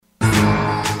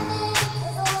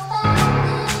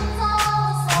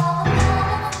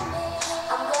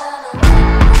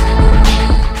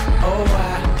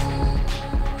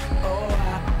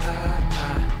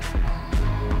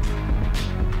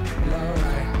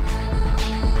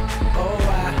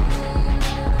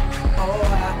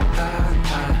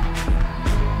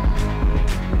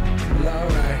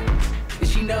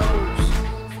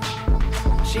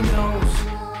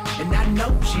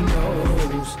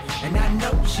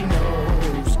she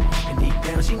knows, and deep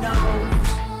down she knows.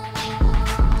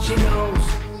 She knows,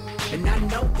 and I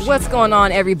know. What's going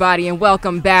on, everybody, and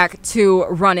welcome back to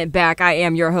Run It Back. I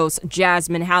am your host,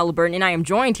 Jasmine Halliburton, and I am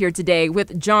joined here today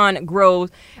with Jon Grove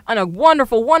on a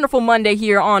wonderful, wonderful Monday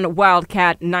here on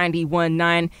Wildcat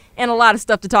 91.9, and a lot of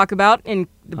stuff to talk about, and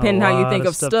depending how you think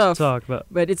of stuff. To talk about.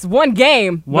 But it's one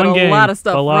game, but a lot of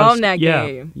stuff from that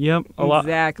game. Yep,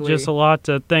 exactly. Just a lot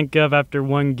to think of after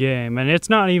one game, and it's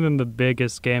not even the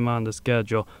biggest game on the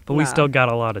schedule, but we still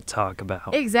got a lot to talk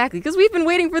about. Exactly, because we've been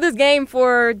waiting for this game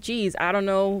for, I don't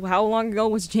know, how long ago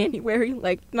was January?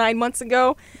 Like 9 months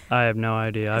ago? I have no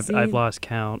idea. I've lost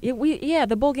count.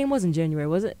 The bowl game was in January,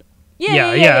 was it?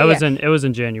 Yeah. It was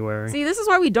in January. See, this is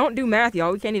why we don't do math,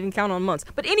 y'all. We can't even count on months.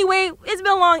 But anyway, it's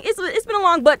been a long. It's been a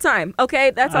long butt time.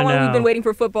 Okay, that's how long we've been waiting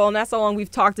for football, and that's how long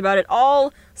we've talked about it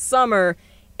all summer.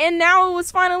 And now it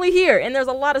was finally here, and there's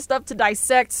a lot of stuff to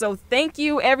dissect. So thank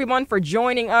you, everyone, for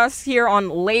joining us here on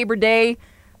Labor Day.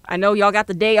 I know y'all got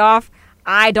the day off.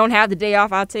 I don't have the day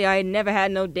off. I'll tell you, I never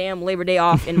had no damn Labor Day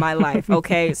off in my life.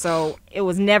 Okay, so it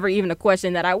was never even a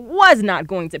question that I was not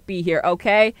going to be here.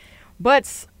 Okay,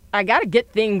 but I got to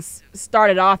get things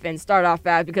started off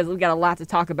fast because we got a lot to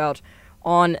talk about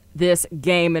on this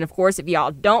game. And, of course, if y'all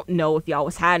don't know, if y'all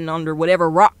was hiding under whatever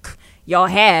rock y'all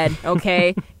had,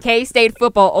 okay, K-State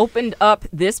football opened up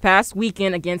this past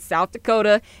weekend against South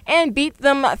Dakota and beat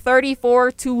them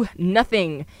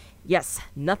 34-0. Yes,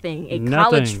 nothing.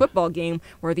 College football game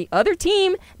where the other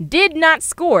team did not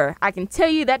score. I can tell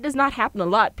you that does not happen a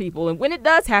lot, people. And when it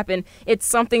does happen, it's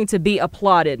something to be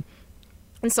applauded.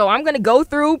 And so I'm going to go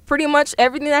through pretty much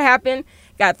everything that happened.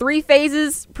 Got 3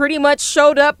 phases pretty much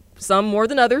showed up, some more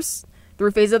than others.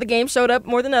 3 phases of the game showed up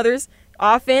more than others.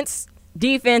 Offense,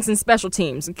 defense, and special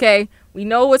teams, okay? We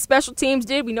know what special teams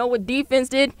did. We know what defense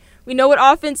did. We know what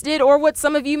offense did, or what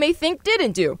some of you may think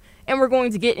didn't do. And we're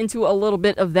going to get into a little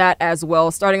bit of that as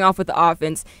well, starting off with the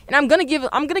offense. And I'm going to give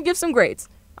some grades.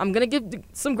 I'm going to give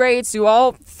some grades to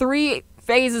all 3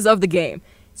 phases of the game.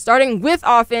 Starting with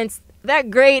offense, that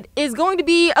grade is going to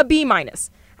be a B-.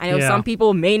 I know some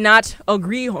people may not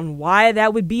agree on why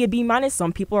that would be a B-.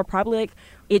 Some people are probably like,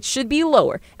 it should be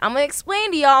lower. I'm going to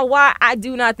explain to y'all why I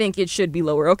do not think it should be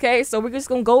lower, okay? So we're just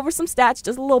going to go over some stats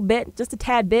just a little bit, just a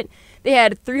tad bit. They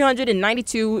had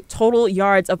 392 total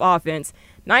yards of offense,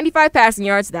 95 passing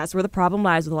yards. That's where the problem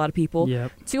lies with a lot of people.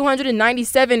 Yep.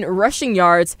 297 rushing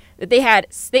yards. They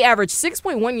averaged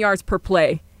 6.1 yards per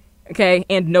play, okay,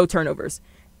 and no turnovers.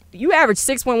 You average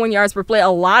 6.1 yards per play. A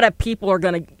lot of people are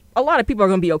gonna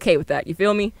be okay with that. You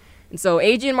feel me? And so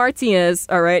Adrian Martinez,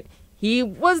 all right, he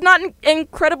was not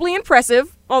incredibly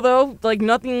impressive, although like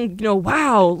nothing,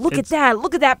 wow, look at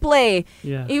that play.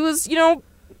 Yeah. He was,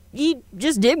 he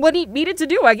just did what he needed to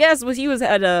do. I guess he was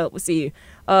at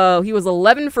he was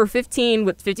 11 for 15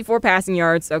 with 54 passing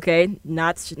yards. Okay,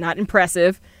 not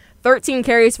impressive. 13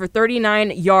 carries for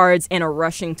 39 yards and a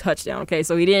rushing touchdown. Okay,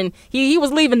 so he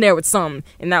was leaving there with some,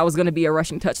 and that was going to be a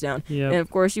rushing touchdown. Yep. And,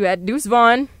 of course, you had Deuce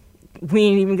Vaughn. We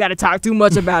ain't even got to talk too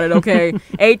much about it, okay?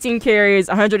 18 carries,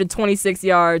 126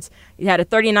 yards. He had a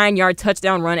 39-yard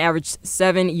touchdown run, averaged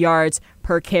 7 yards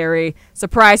per carry.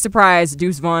 Surprise, surprise,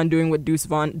 Deuce Vaughn doing what Deuce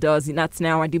Vaughn does. And that's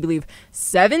now, I do believe,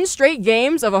 7 straight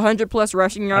games of 100-plus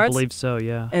rushing yards. I believe so,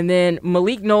 yeah. And then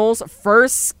Malik Knowles,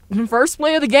 first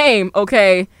play of the game,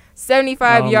 okay,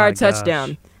 75-yard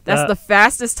touchdown. That's the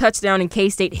fastest touchdown in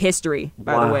K-State history,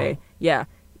 by the way. Yeah.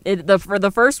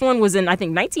 The first one was in, I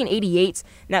think, 1988,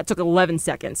 and that took 11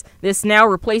 seconds. This now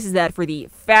replaces that for the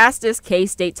fastest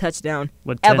K-State touchdown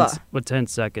ever. With 10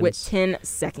 seconds. With 10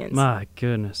 seconds. My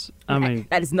goodness. I mean,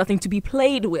 that is nothing to be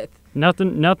played with.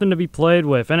 Nothing to be played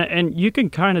with. And you can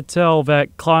kind of tell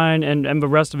that Klein and the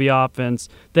rest of the offense,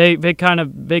 they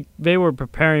were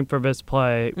preparing for this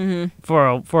play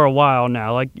for a while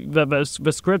now. Like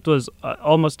the script was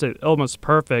almost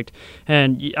perfect.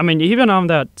 And I mean, even on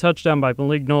that touchdown by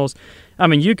Malik Knowles, I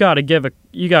mean, you gotta give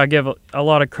a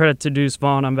lot of credit to Deuce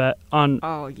Vaughn on that.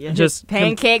 Just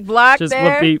pancake block just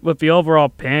there. with the overall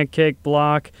pancake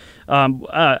block.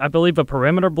 I believe a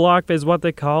perimeter block is what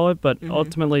they call it, but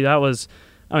ultimately that was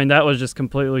just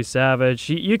completely savage.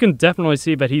 You can definitely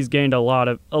see that he's gained a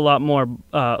lot more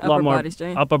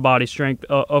upper body strength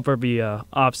over the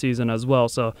off season as well.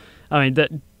 So I mean,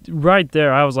 that right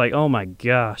there, I was like, oh my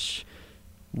gosh.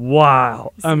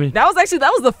 Wow. I mean, that was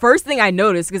the first thing I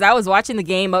noticed because I was watching the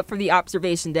game up for the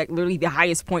observation deck, literally the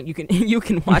highest point you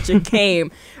can watch a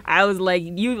game. I was like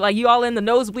you all in the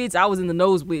nosebleeds. I was in the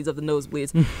nosebleeds of the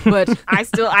nosebleeds, but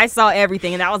I saw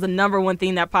everything, and that was the number one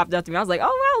thing that popped up to me. I was like, oh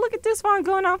wow, look at this one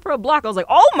going out for a block. I was like,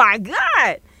 oh my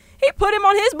god, he put him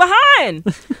on his behind.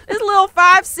 This little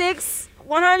 5'6",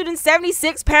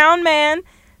 176-pound man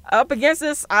up against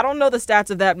this. I don't know the stats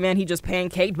of that man he just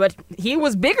pancaked, but he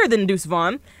was bigger than Deuce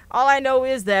Vaughn. All I know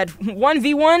is that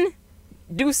 1v1,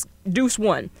 Deuce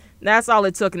won. That's all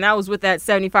it took, and that was with that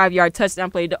 75-yard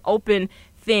touchdown play to open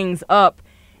things up.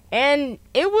 And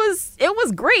it was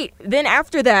great. Then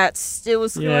after that, it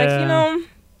was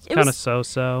it kind of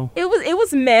so-so. It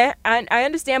was meh. I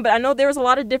understand, but I know there was a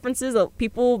lot of differences.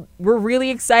 People were really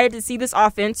excited to see this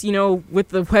offense, with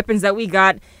the weapons that we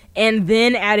got, and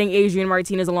then adding Adrian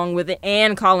Martinez along with it,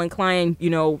 and Colin Klein,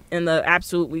 in the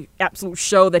absolute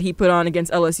show that he put on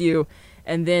against LSU,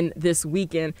 and then this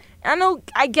weekend.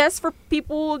 I guess for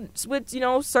people with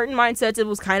certain mindsets, it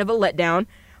was kind of a letdown.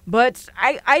 But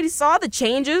I saw the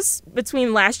changes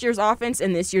between last year's offense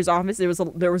and this year's offense.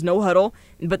 There was no huddle,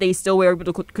 but they still were able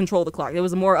to control the clock. It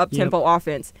was a more up-tempo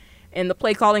offense. And the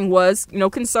play calling was,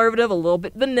 conservative, a little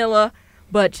bit vanilla,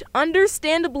 but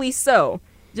understandably so.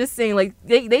 Just saying,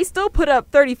 they still put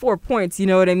up 34 points, you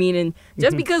know what I mean? And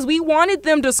just because we wanted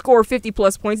them to score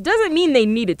 50-plus points doesn't mean they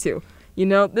needed to.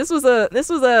 This was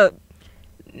a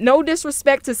no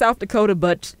disrespect to South Dakota,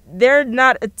 but they're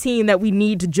not a team that we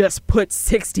need to just put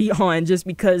 60 on just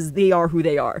because they are who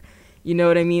they are. You know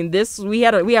what I mean? We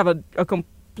have a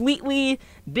completely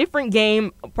different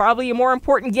game, probably a more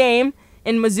important game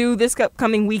in Mizzou this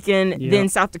upcoming weekend than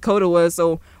South Dakota was.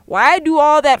 So why do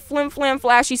all that flim-flam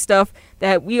flashy stuff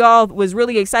that we all was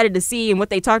really excited to see and what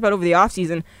they talked about over the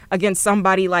offseason against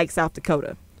somebody like South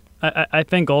Dakota? I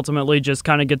think ultimately just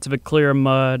kind of get to the clear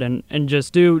mud and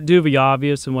just do the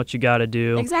obvious and what you got to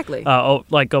do. Exactly.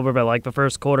 Over by the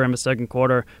first quarter and the second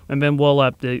quarter, and then we'll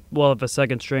have the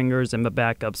second stringers and the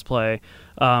backups play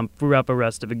throughout the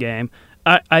rest of the game.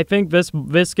 I think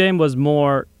this game was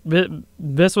more.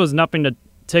 This was nothing to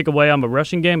take away on the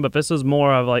rushing game, but this was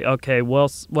more of okay,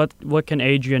 well, what can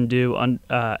Adrian do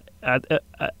at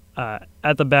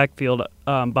the backfield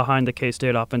behind the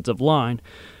K-State offensive line?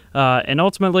 And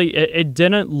ultimately, it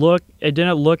didn't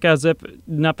look as if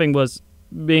nothing was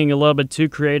being a little bit too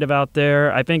creative out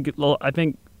there. I think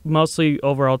mostly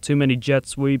overall too many jet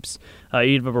sweeps,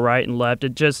 either the right and left.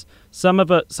 It just some of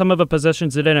the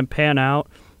positions that didn't pan out.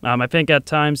 I think at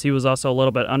times he was also a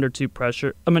little bit under too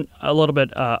pressure. A little bit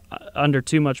under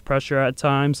too much pressure at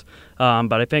times.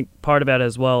 But I think part of that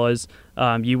as well is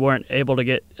you weren't able to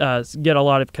get a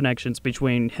lot of connections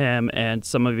between him and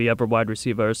some of the other wide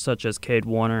receivers, such as Cade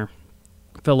Warner,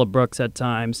 Phillip Brooks at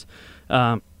times,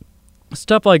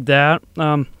 stuff like that.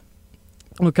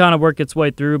 Will kind of work its way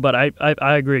through, but I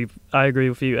agree. I agree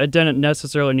with you. It didn't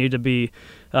necessarily need to be.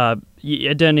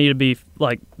 It didn't need to be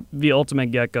like the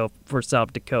ultimate gecko for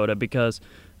South Dakota because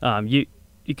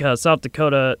South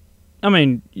Dakota. I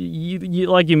mean, you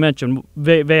like you mentioned,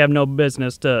 they have no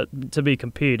business to be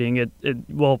competing. It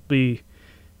will be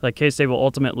like K-State will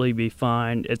ultimately be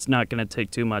fine. It's not going to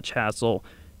take too much hassle.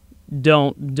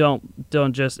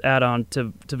 Don't just add on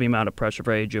to the amount of pressure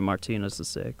for Adrian Martinez to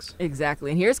 6.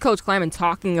 Exactly. And here's Coach Kleiman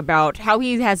talking about how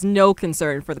he has no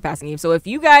concern for the passing game. So if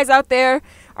you guys out there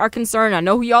are concerned, I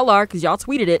know who y'all are because y'all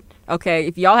tweeted it. Okay,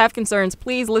 if y'all have concerns,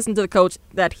 please listen to the coach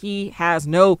that he has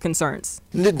no concerns.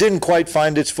 It didn't quite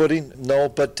find its footing, no,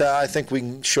 but I think we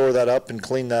can shore that up and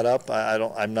clean that up.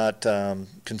 I'm not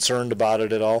concerned about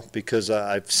it at all because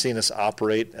I've seen us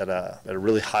operate at a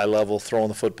really high level, throwing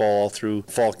the football all through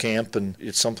fall camp, and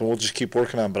it's something we'll just keep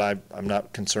working on. But I'm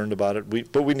not concerned about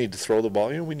it. But we need to throw the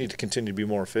ball. We need to continue to be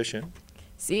more efficient.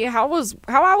 See, how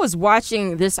I was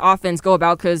watching this offense go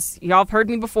about, because y'all have heard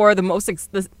me before,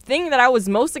 the thing that I was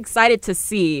most excited to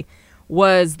see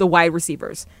was the wide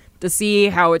receivers, to see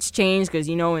how it's changed, because,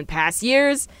 in past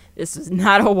years, this is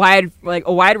not a wide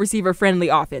receiver-friendly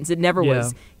offense. It never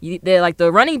was.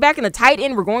 The running back and the tight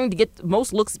end were going to get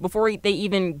most looks before they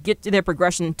even get to their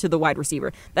progression to the wide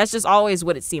receiver. That's just always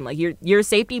what it seemed like. Your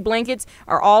safety blankets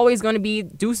are always going to be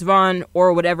Deuce Vaughn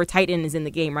or whatever tight end is in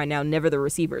the game right now, never the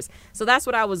receivers. So that's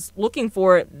what I was looking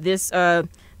for this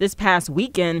past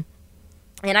weekend.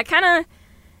 And I kind of...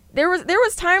 There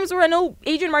was times where I know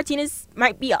Adrian Martinez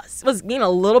was being a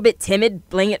little bit timid,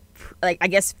 playing it I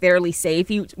guess fairly safe.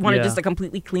 He wanted just a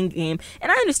completely clean game,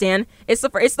 and I understand it's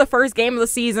the first game of the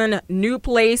season, new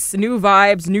place, new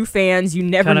vibes, new fans. You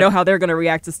never know how they're gonna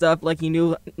react to stuff, like you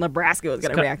knew Nebraska was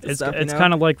gonna react to stuff. It's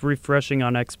kind of like refreshing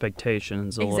on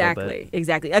expectations a little bit.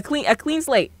 Exactly. A clean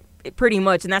slate. Pretty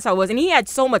much, and that's how it was. And he had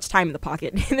so much time in the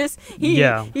pocket.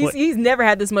 He's never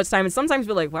had this much time, and sometimes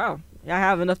we're like, wow, I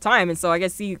have enough time. And so I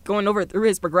guess he's going over through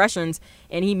his progressions,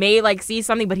 and he may see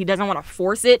something, but he doesn't want to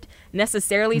force it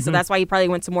necessarily. So that's why he probably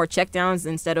went to more checkdowns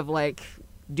instead of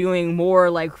doing more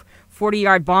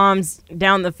 40-yard bombs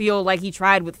down the field like he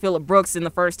tried with Phillip Brooks in the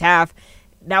first half.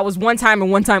 that was one time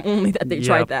and one time only that they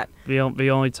tried that. The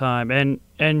only time,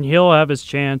 and he'll have his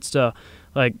chance to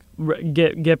like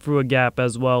get through a gap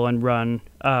as well and run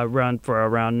for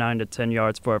around 9 to 10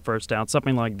 yards for a first down,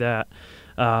 something like that.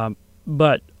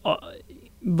 But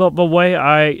the way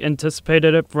I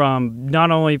anticipated it, from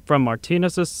not only from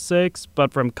Martinez's sakes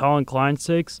but from Colin Klein's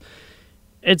sakes,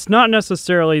 it's not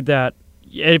necessarily that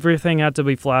everything had to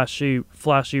be flashy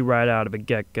right out of the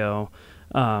get-go.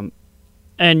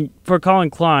 And for Colin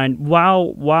Klein,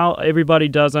 while everybody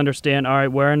does understand, all right,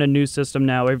 we're in a new system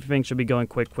now, everything should be going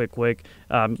quick,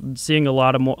 seeing a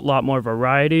lot more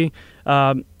variety.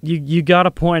 You got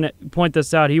to point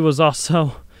this out. He was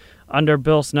also under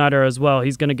Bill Snyder as well.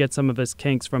 He's going to get some of his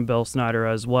kinks from Bill Snyder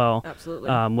as well.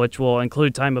 Absolutely. Which will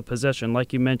include time of possession.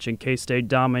 Like you mentioned, K-State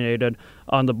dominated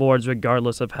on the boards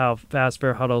regardless of how fast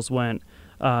their huddles went,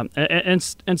 and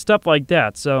stuff like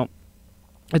that. So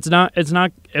it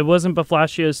wasn't the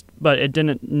flashiest, but it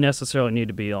didn't necessarily need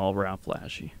to be all around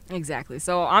flashy. Exactly.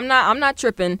 So I'm not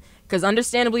tripping, because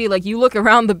understandably, like, you look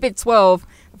around the Big 12,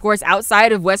 of course,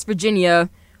 outside of West Virginia,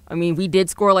 I mean, we did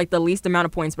score like the least amount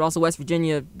of points, but also West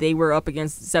Virginia, they were up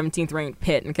against 17th ranked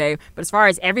Pitt, okay? But as far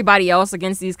as everybody else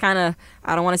against these kind of,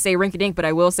 I don't want to say rinky-dink, but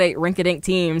I will say rinky-dink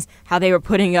teams, how they were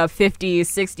putting up 50,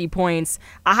 60 points,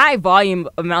 a high volume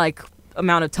amount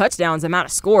of touchdowns, amount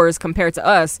of scores compared to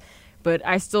us. But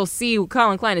I still see what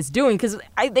Colin Klein is doing, because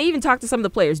they even talked to some of the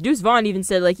players. Deuce Vaughn even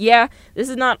said, like, yeah, this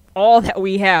is not all that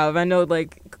we have. I know,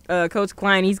 like, Coach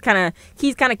Klein, he's kind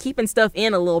of keeping stuff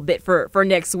in a little bit for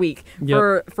next week,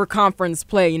 for conference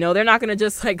play. You know, they're not going to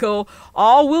just like go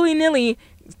all willy-nilly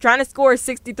trying to score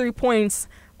 63 points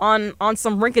on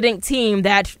some rinky-dink team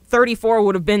that 34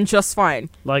 would have been just fine.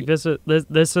 Like, this is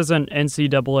an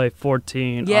NCAA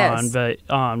 14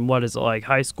 on what is it, like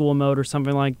high school mode or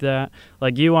something like that.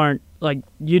 Like,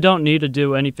 you don't need to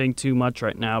do anything too much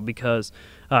right now, because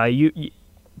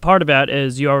part of that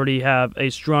is you already have a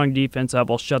strong defense that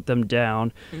will shut them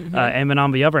down. Mm-hmm. And then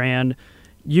on the other hand,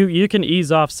 you can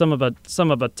ease off some of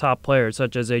the top players,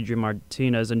 such as Adrian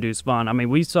Martinez and Deuce Vaughn. I mean,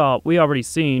 we already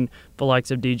seen the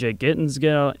likes of DJ Gittens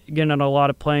getting a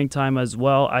lot of playing time as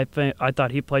well. I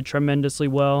thought he played tremendously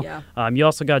well. Yeah. You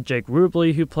also got Jake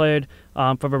Rubley, who played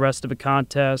for the rest of the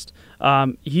contest.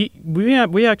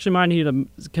 We actually might need to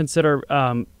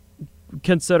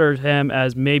consider him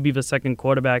as maybe the second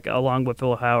quarterback along with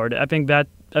Will Howard. I think that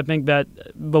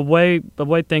the way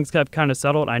things have kind of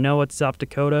settled, I know it's South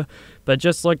Dakota, but it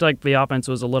just looked like the offense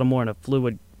was a little more in a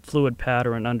fluid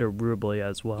pattern under Rubley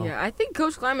as well. Yeah, I think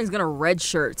Coach Kleiman's going to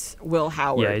redshirt Will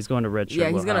Howard. Yeah, he's going to redshirt Will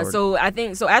Howard. Yeah, he's going to. So I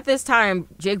think, at this time,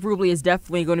 Jake Rubley is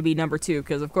definitely going to be number 2,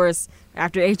 because, of course,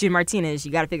 after Adrian Martinez,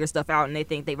 you got to figure stuff out, and they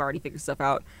think they've already figured stuff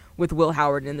out with Will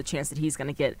Howard and the chance that he's going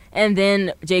to get. And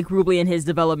then Jake Rubley and his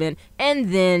development,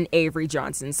 and then Avery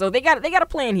Johnson. So they got a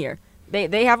plan here.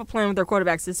 They have a plan with their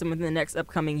quarterback system within the next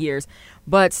upcoming years.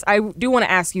 But I do want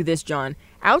to ask you this, John.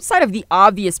 Outside of the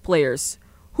obvious players,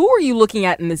 who are you looking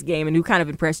at in this game, and who kind of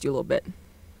impressed you a little bit?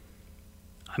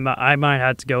 I might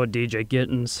have to go with DJ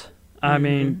Gittens. I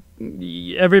mean,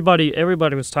 everybody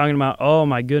was talking about, oh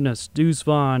my goodness, Deuce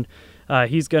Vaughn.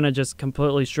 He's going to just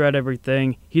completely shred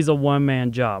everything. He's a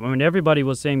one-man job. I mean, everybody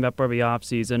was saying that for the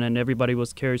offseason, and everybody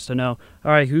was curious to know,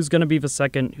 all right, who's going to be the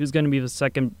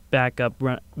second backup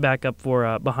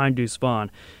for behind Deuce Vaughn.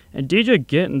 And DJ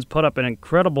Gittens put up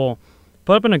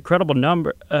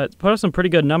some pretty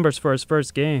good numbers for his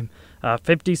first game.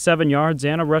 57 yards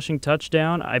and a rushing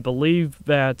touchdown. I believe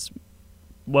that's,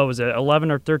 what was it, 11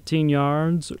 or 13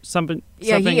 yards, something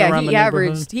around the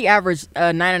neighborhood. He averaged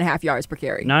 9.5 yards per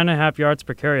carry. 9.5 yards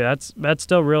per carry. That's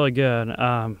still really good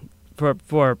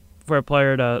for a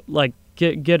player to like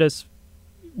get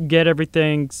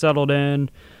everything settled in,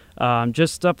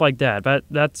 just stuff like that. But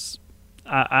that's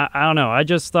I don't know. I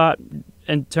just thought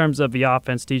in terms of the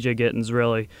offense, DJ Gittens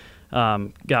really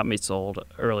got me sold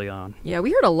early on. Yeah,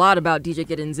 we heard a lot about DJ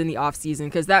Gittens in the offseason,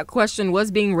 because that question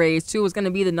was being raised. Who was going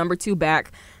to be the number 2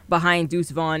 back behind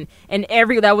Deuce Vaughn? And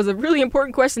that was a really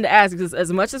important question to ask, because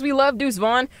as much as we love Deuce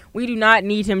Vaughn, we do not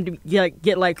need him to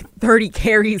get like 30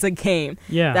 carries a game.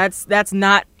 Yeah, that's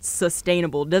not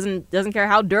sustainable. Doesn't care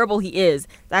how durable he is.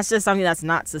 That's just something that's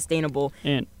not sustainable.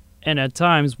 And at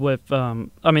times with,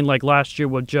 like last year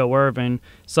with Joe Irvin,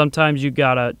 sometimes you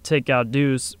gotta take out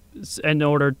Deuce in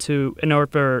order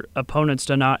for opponents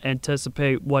to not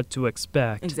anticipate what to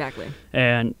expect. Exactly.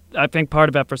 And I think part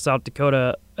of that for South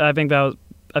Dakota, I think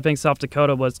South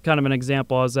Dakota was kind of an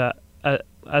example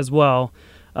as well,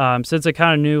 since they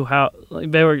kind of knew how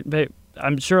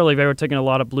I'm surely they were taking a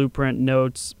lot of blueprint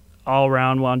notes all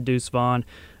around on Deuce Vaughn,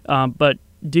 but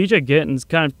DJ Gittens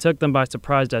kind of took them by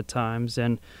surprise at times,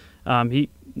 and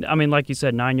Like you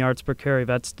said, 9 yards per carry.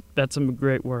 That's some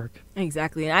great work.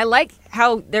 Exactly. And I like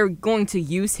how they're going to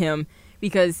use him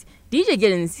because DJ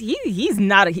Giddens, he's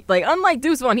not unlike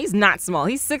Deuce Vaughn, he's not small.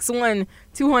 He's 6'1",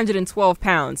 212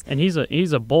 pounds. And he's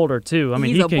a boulder too.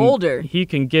 He's a boulder. He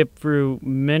can get through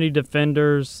many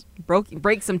defenders.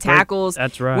 Break some tackles.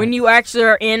 That's right. When you actually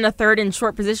are in a third and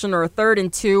short position or a 3rd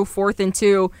and 2, 4th and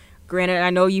 2. Granted, I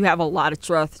know you have a lot of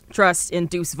trust in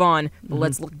Deuce Vaughn, but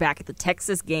let's look back at the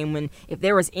Texas game when if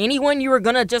there was anyone you were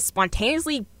going to just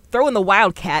spontaneously throw in the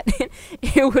Wildcat,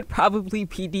 it would probably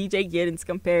be DJ Giddens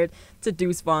compared to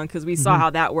Deuce Vaughn because we saw how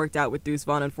that worked out with Deuce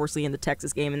Vaughn, unfortunately, in the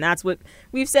Texas game. And that's what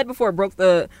we've said before, was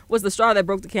the straw that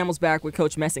broke the camel's back with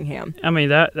Coach Messingham.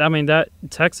 That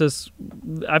Texas,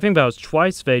 I think that was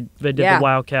twice they did the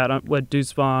Wildcat with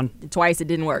Deuce Vaughn. Twice it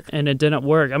didn't work. And it didn't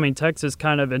work. Texas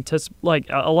kind of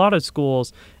a lot of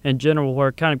schools in general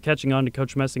were kind of catching on to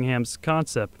Coach Messingham's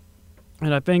concept.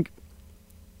 And I think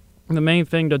the main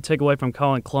thing to take away from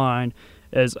Colin Klein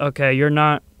is, okay,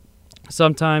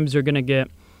 sometimes you're going to get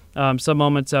some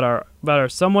moments that are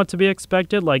somewhat to be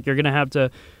expected. Like you're going to have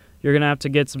to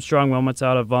get some strong moments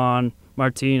out of Vaughn,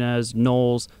 Martinez,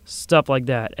 Knowles, stuff like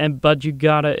that. But you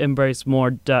got to embrace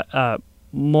more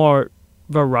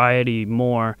variety,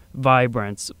 more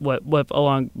vibrance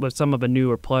along with some of the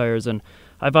newer players. And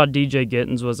I thought DJ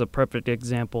Giddens was a perfect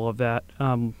example of that,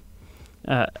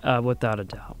 without a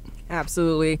doubt.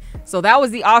 Absolutely. So that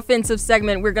was the offensive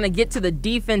segment. We're going to get to the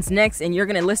defense next, and you're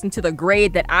going to listen to the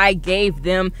grade that I gave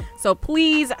them. So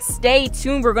please stay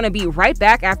tuned. We're going to be right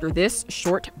back after this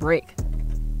short break.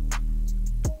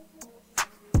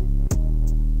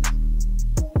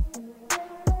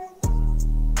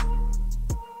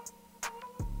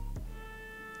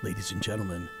 Ladies and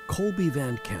gentlemen, Colby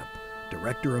Van Kemp,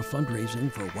 Director of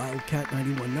Fundraising for Wildcat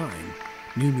 91.9.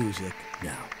 New music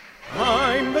now.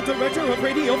 I'm the Director of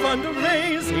Radio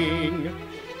Fundraising.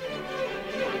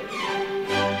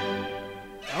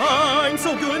 I'm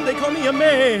so good they call me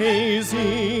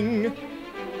amazing.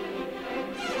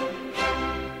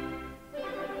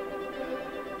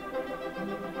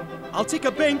 I'll take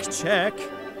a bank check.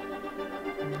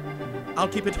 I'll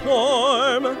keep it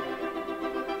warm.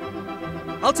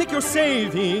 I'll take your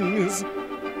savings.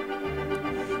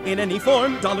 In any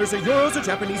form, dollars or euros or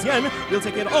Japanese yen, we'll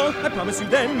take it all, I promise you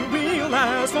then, we'll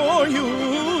ask for you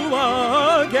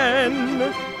again.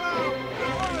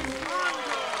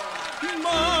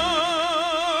 Money,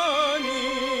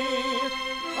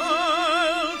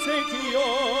 I'll take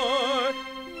your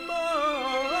money.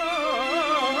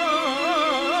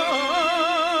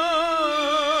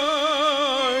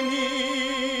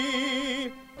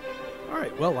 All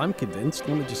right, well, I'm convinced.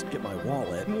 Let me just get my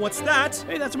wallet. What's that?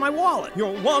 Hey, that's my wallet.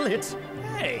 Your wallet?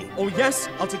 Hey. Oh yes,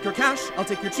 I'll take your cash, I'll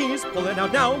take your cheese. Pull it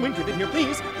out now and give it here,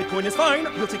 please. Bitcoin is fine,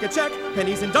 we'll take a check.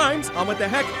 Pennies and dimes, what the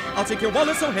heck? I'll take your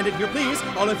wallet, so hand it here, please.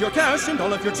 All of your cash and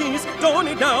all of your cheese.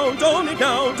 Donate now, donate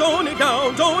now, donate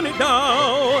now, donate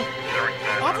now.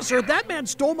 Officer, that man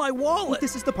stole my wallet.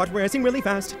 This is the part where I sing really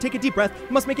fast. Take a deep breath,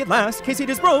 must make it last. Case it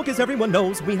is broke, as everyone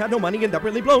knows. We have no money and that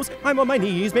really blows. I'm on my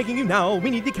knees, begging you now. We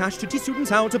need the cash to teach students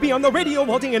how to be on the radio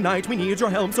all day and night. We need your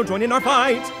help, so join in our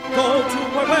fight. Go to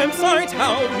our website,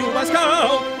 how you ask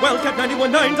how.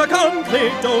 Wildcat919.com.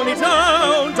 Click donate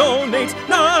now, donate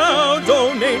now,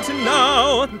 donate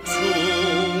now. To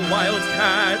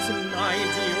Wildcat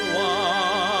 91.9.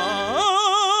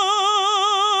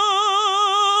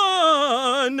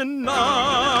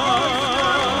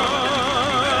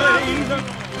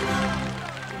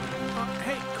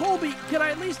 Hey, Colby, can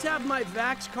I at least have my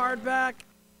Vax card back?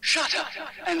 Shut up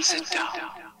and sit down.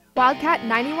 Wildcat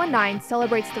 91.9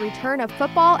 celebrates the return of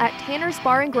football at Tanner's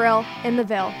Bar and Grill in the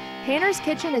Ville. Tanner's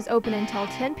Kitchen is open until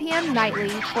 10 p.m. nightly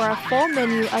for a full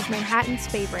menu of Manhattan's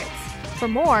favorites. For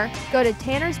more, go to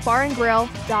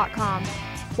tannersbarandgrill.com.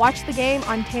 Watch the game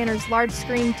on Tanner's large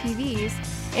screen TVs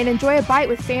and enjoy a bite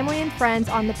with family and friends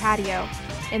on the patio.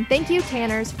 And thank you,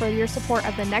 Tanner's, for your support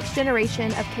of the next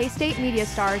generation of K-State media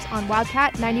stars on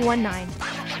Wildcat 91.9.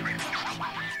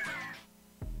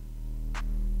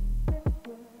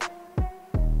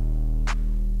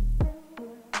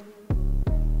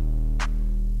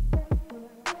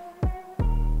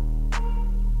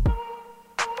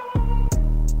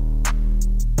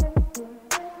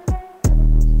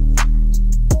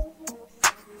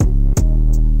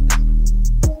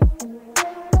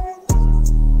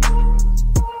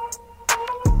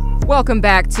 Welcome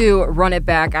back to Run It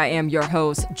Back. I am your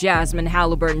host, Jasmine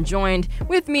Halliburton. Joined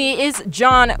with me is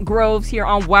Jon Grove here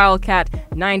on Wildcat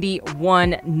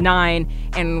 91.9.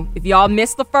 And if y'all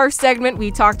missed the first segment, we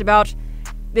talked about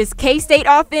this K-State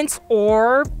offense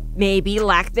or maybe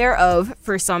lack thereof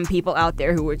for some people out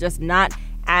there who were just not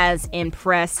as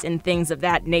impressed and things of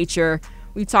that nature.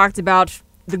 We talked about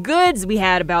the goods. We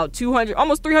had about 200,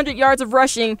 almost 300 yards of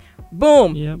rushing.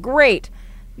 Boom. Yep. Great.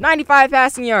 95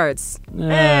 passing yards.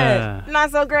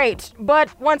 Not so great.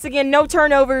 But once again, no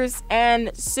turnovers and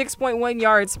 6.1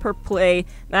 yards per play.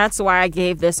 That's why I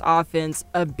gave this offense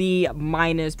a B-,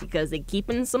 because they're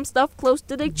keeping some stuff close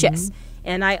to their chest.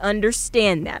 And I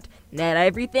understand that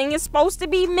everything is supposed to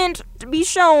be meant to be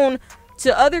shown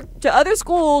to other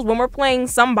schools when we're playing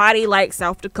somebody like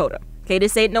South Dakota. Okay,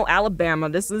 this ain't no Alabama.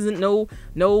 This isn't no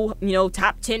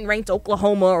top 10 ranked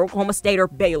Oklahoma or Oklahoma State or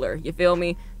Baylor. You feel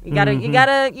me? You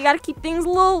gotta keep things a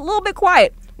little bit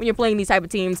quiet when you're playing these type of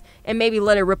teams, and maybe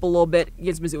let it rip a little bit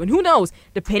against Mizzou. And who knows?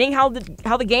 Depending how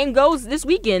the game goes this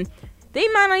weekend, they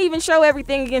might not even show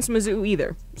everything against Mizzou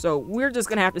either. So we're just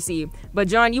gonna have to see. But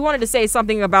John, you wanted to say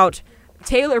something about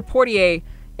Taylor Portier.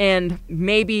 And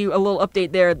maybe a little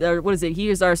update there. What is it? He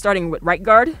is our starting right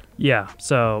guard? Yeah,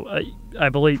 so I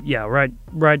believe,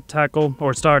 right tackle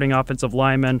or starting offensive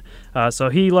lineman. So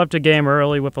he left the game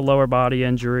early with a lower body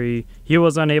injury. He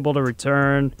was unable to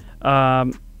return.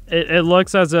 It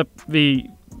looks as if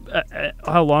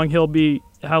how long he'll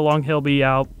be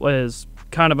out is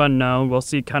kind of unknown. We'll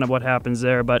see kind of what happens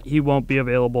there, but he won't be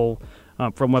available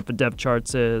from what the depth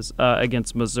charts is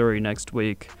against Missouri next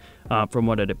week, from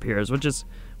what it appears, which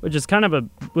is kind of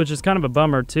a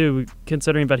bummer too,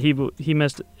 considering that he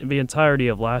missed the entirety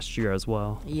of last year as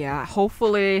well. Yeah,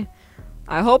 hopefully,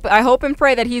 I hope and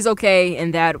pray that he's okay,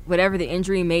 and that whatever the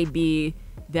injury may be,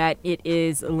 that it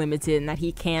is limited and that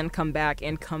he can come back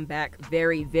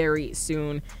very, very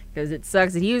soon, because it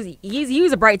sucks that he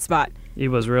was a bright spot. He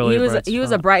was really he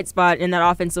was a bright spot in that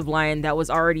offensive line that was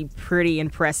already pretty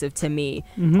impressive to me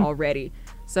already.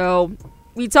 So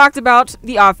we talked about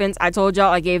the offense. I told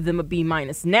y'all I gave them a B-.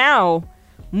 Now,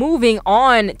 moving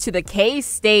on to the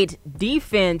K-State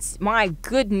defense. My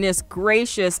goodness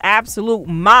gracious, absolute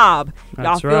mob.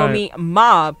 That's y'all feel me?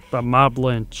 Mob. But mob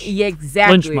lynch. Yeah,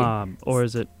 exactly. Lynch mob, or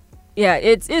is it? Yeah,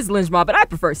 it is lynch mob, but I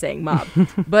prefer saying mob.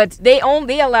 But they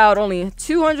allowed only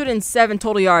 207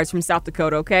 total yards from South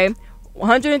Dakota, okay?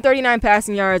 139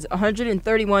 passing yards,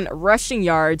 131 rushing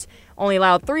yards, only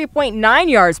allowed 3.9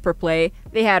 yards per play.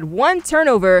 They had 1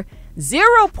 turnover,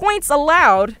 0 points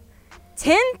allowed,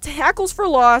 10 tackles for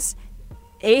loss.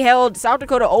 They held South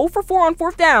Dakota 0 for 4 on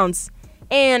 4th downs,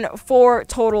 and 4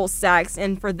 total sacks.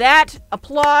 And for that,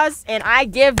 applause, and I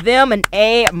give them an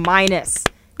A-.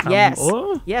 Yes.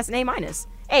 Yes, an A-.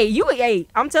 Hey,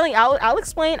 I'm telling you, I'll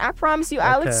explain. I promise you,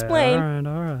 I'll explain.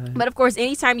 All right. But of course,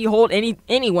 anytime you hold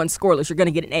anyone scoreless, you're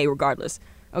gonna get an A regardless.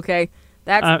 Okay,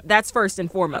 that's first and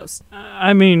foremost.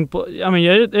 I mean,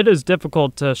 it is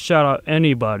difficult to shout out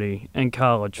anybody in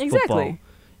college football.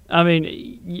 I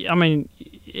mean,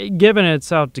 given it's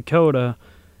South Dakota,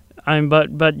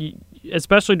 but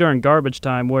especially during garbage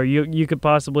time, where you could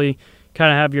possibly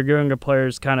kind of have your younger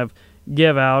players kind of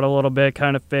give out a little bit,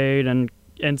 kind of fade, and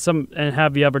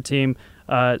have the other team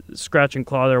scratch and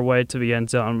claw their way to the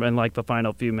end zone in like the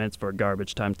final few minutes for a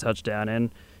garbage time touchdown. And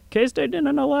K-State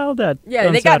didn't allow that. Yeah,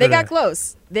 they got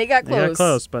close. They got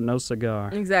close, but no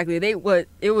cigar. Exactly. They had.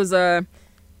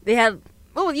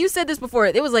 Well, you said this before.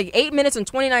 It was like 8 minutes and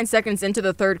 29 seconds into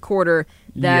the third quarter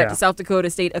that South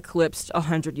Dakota State eclipsed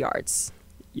 100 yards.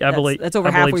 Yeah, I believe that's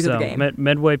over halfway through the game.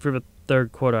 Midway through the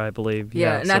third quarter, I believe.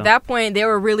 And at that point, they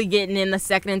were really getting in the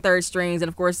second and third strings, and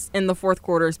of course, in the fourth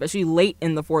quarter, especially late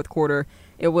in the fourth quarter,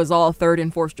 it was all third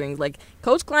and fourth strings. Like,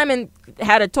 Coach Kleiman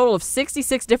had a total of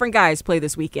 66 different guys play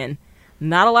this weekend.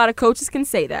 Not a lot of coaches can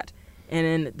say that. And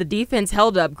then the defense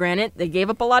held up. Granted, they gave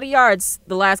up a lot of yards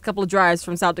the last couple of drives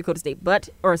from South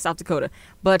Dakota,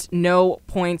 but no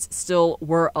points still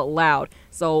were allowed.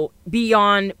 So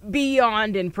beyond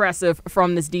impressive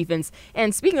from this defense.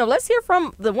 And speaking of, let's hear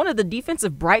from one of the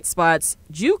defensive bright spots,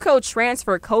 JUCO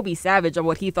transfer Kobe Savage, on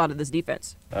what he thought of this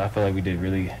defense. I feel like we did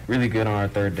really, really good on our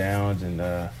third downs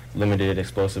and limited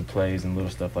explosive plays and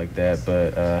little stuff like that.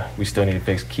 But we still need to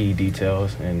fix key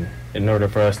details. And in order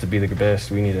for us to be the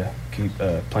best, we need to keep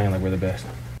playing like we're the best.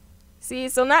 See,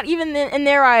 so not even in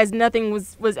their eyes, nothing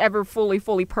was ever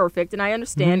fully perfect, and I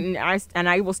understand, and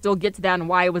I will still get to that and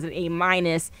why it was an A-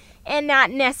 and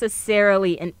not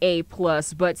necessarily an A+,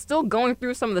 but still going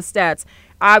through some of the stats.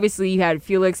 Obviously, you had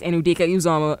Felix and Udika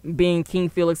Uzama being King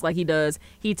Felix like he does.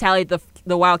 He tallied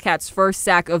the Wildcats' first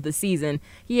sack of the season.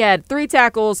 He had 3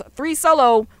 tackles, 3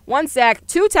 solo, 1 sack,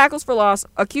 2 tackles for loss,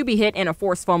 a QB hit, and a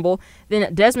forced fumble.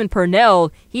 Then Desmond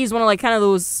Purnell, he's one of kind of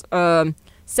those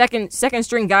second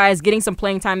string guys getting some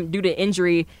playing time due to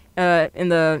injury in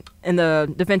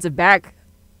the defensive back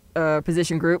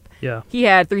position group. Yeah. He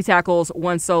had 3 tackles,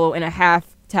 1 solo, and a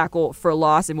half tackle for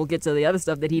loss, and we'll get to the other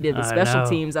stuff that he did with special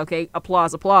teams. Okay,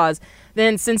 applause.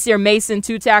 Then Sincere Mason,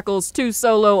 2 tackles, 2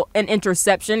 solo, an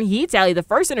interception. He tallied the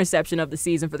first interception of the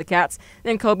season for the Cats.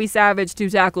 Then Kobe Savage, 2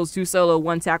 tackles, 2 solo,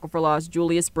 1 tackle for loss.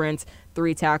 Julius Brent,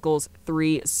 3 tackles,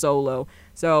 3 solo.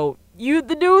 So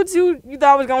the dudes who you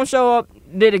thought was gonna show up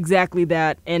did exactly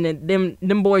that, and then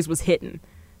them boys was hitting.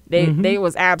 They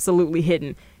was absolutely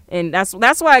hitting. And that's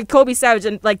why Kobe Savage,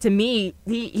 and like, to me,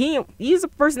 he's a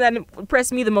person that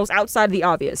impressed me the most outside of the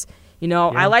obvious. You know,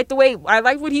 I like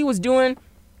what he was doing.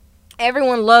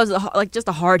 Everyone loves just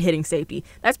a hard hitting safety.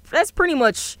 That's pretty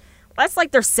much, that's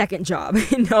like their second job.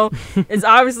 You know, it's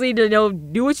obviously to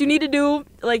do what you need to do,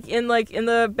 like in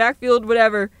the backfield,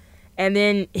 whatever, and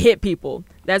then hit people.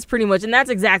 That's pretty much, and that's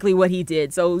exactly what he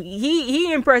did. So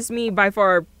he impressed me by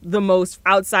far the most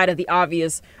outside of the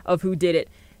obvious of who did it.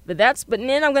 But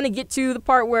then I'm going to get to the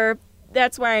part where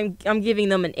that's why I'm giving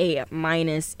them an A-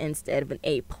 instead of an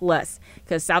A+.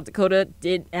 Because South Dakota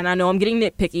did, and I know I'm getting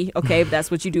nitpicky, okay, but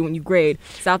that's what you do when you grade.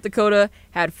 South Dakota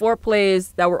had 4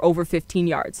 plays that were over 15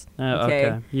 yards.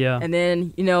 Okay. Yeah. And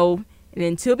then,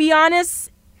 to be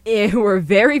honest, we're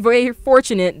very, very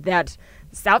fortunate that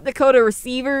South Dakota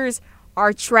receivers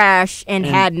are trash and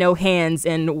had no hands,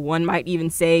 and one might even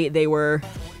say they were...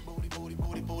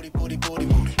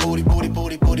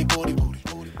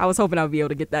 I was hoping I would be able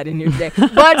to get that in here today,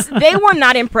 but they were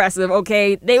not impressive.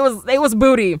 Okay, they was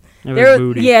booty.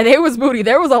 Yeah, they was booty.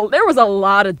 There was a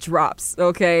lot of drops.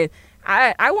 Okay,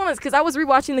 I wanted, because I was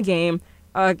rewatching the game,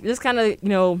 just kind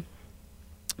of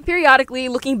periodically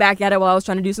looking back at it while I was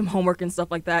trying to do some homework and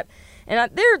stuff like that. And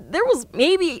there was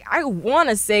maybe, I want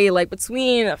to say, like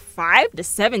between 5 to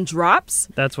 7 drops.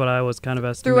 That's what I was kind of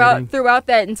estimating. Throughout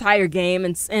that entire game.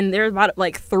 And there's about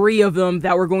like 3 of them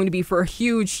that were going to be for a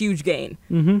huge, huge gain.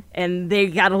 Mm-hmm. And they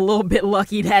got a little bit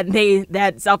lucky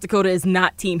that South Dakota is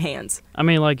not team hands. I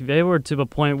mean, like, they were to the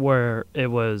point where it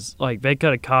was like they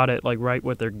could have caught it like right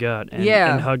with their gut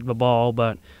and hugged the ball.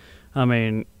 But I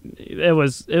mean, it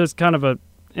was kind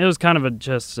of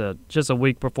just a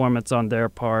weak performance on their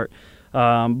part.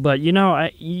 But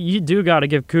you do got to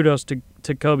give kudos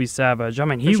to Kobe Savage. I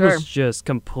mean, he was just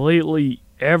completely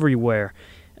everywhere.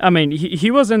 I mean, he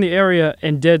was in the area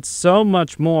and did so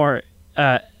much more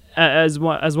as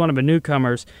one of the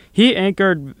newcomers. He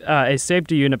anchored a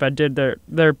safety unit that did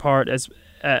their part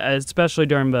especially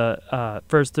during the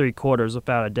first 3 quarters,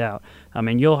 without a doubt. I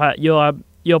mean,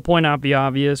 you'll point out the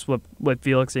obvious with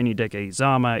Felix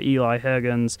Anudike-Uzomah, Eli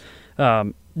Higgins,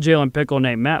 Jalen Pickle,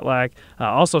 Nate Matlack.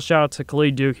 Also, shout out to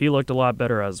Khalid Duke. He looked a lot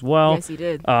better as well. Yes, he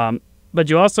did.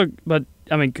 But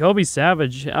I mean, Kobe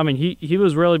Savage, I mean, he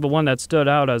was really the one that stood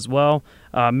out as well.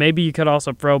 Maybe you could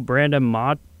also throw Brandon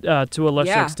Mott to a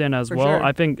lesser extent as well. Sure.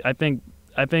 I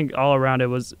think all around it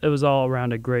was all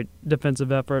around a great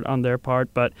defensive effort on their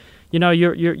part. But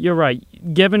you're right.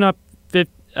 Giving up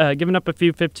a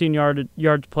few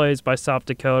 15-yard plays by South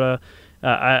Dakota,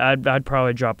 I'd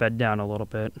probably drop that down a little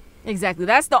bit. Exactly.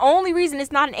 That's the only reason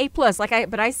it's not an A+.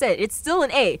 But I said, it's still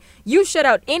an A. You shut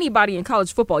out anybody in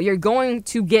college football, you're going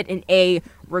to get an A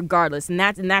regardless, and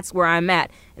that's where I'm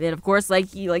at. And then, of course,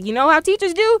 like you know how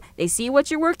teachers do, they see what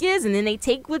your work is, and then they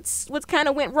take what's kind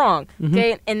of went wrong.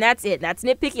 Okay, and that's it. That's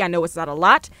nitpicky. I know it's not a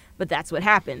lot, but that's what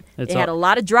happened. They had a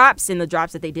lot of drops, and the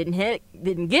drops that they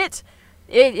didn't get,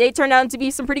 it turned out to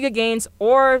be some pretty good gains,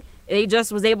 or they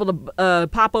just was able to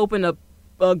pop open a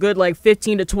good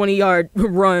 15 to 20 yard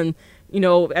run,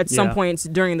 at some points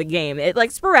during the game. It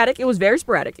sporadic. It was very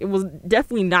sporadic. It was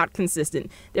definitely not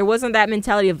consistent. There wasn't that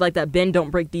mentality of that bend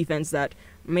don't break defense that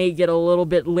may get a little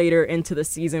bit later into the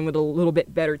season with a little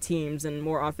bit better teams and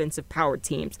more offensive powered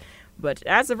teams. But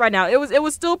as of right now, it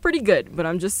was still pretty good. But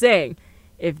I'm just saying,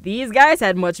 if these guys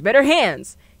had much better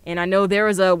hands, and I know there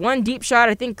was one deep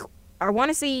shot, I want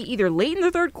to say either late in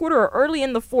the 3rd quarter or early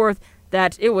in the 4th,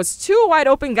 that it was 2 wide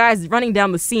open guys running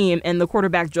down the seam, and the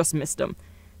quarterback just missed them.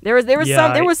 There was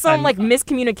some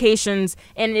miscommunications,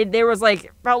 and there was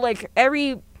about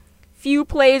every few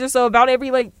plays or so, about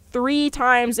every 3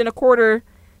 times in a quarter,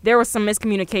 there was some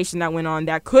miscommunication that went on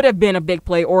that could have been a big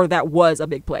play, or that was a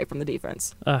big play from the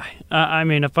defense. I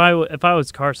mean, if I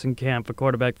was Carson Camp, the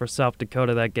quarterback for South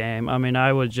Dakota that game, I mean,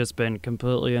 I would just been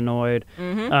completely annoyed.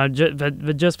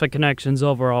 Just the connections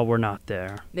overall were not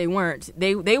there. They weren't.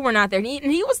 They were not there. And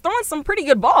he was throwing some pretty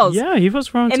good balls. Yeah, he was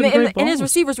throwing some great balls. And his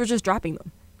receivers were just dropping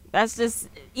them. That's just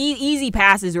easy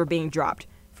passes were being dropped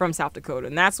from South Dakota,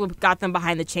 and that's what got them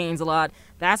behind the chains a lot.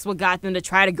 That's what got them to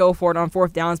try to go for it on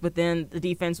 4th downs, but then the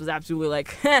defense was absolutely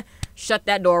shut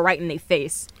that door right in their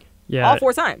face. all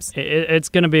 4 times. It's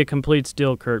going to be a complete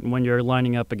steel curtain when you're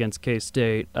lining up against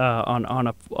K-State on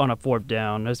a 4th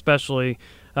down, especially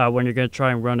when you're going to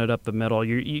try and run it up the middle.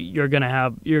 You're going to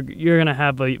have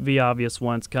the obvious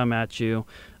ones come at you,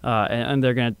 and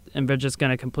they're just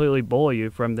going to completely bully you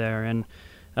from there. And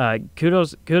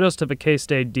kudos to the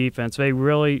K-State defense. They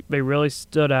really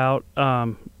stood out,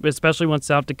 especially when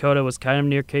South Dakota was kind of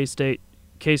near K-State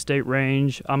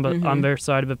range on their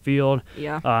side of the field.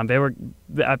 Yeah. They were,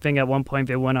 I think at one point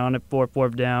they went on it for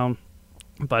 4th down,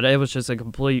 but it was just a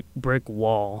complete brick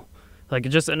wall, like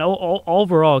just an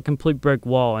overall complete brick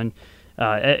wall. And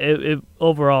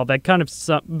overall that kind of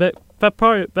that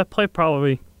play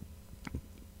probably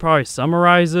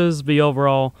summarizes the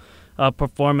overall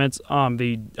performance on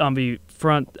the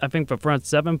front. I think the front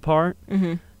 7 part.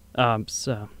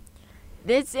 So.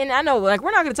 And I know, like,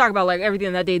 we're not going to talk about, like,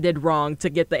 everything that they did wrong to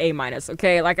get the A-,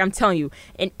 okay? Like, I'm telling you,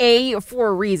 an A for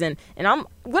a reason. And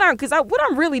what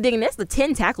I'm really digging, that's the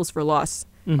 10 tackles for loss,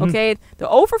 okay? The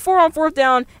 0 for 4 on 4th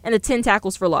down and the 10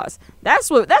 tackles for loss. That's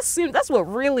what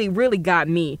really, really got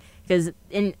me. Because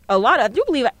I do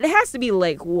believe it has to be,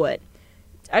 like, what?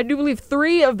 I do believe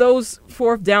 3 of those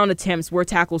 4th down attempts were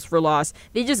tackles for loss.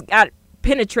 They just got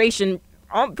penetration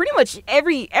on pretty much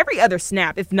every other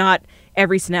snap, if not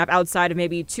every snap outside of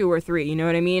maybe 2 or 3, you know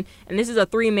what I mean? And this is a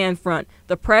 3-man front.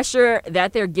 The pressure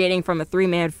that they're getting from a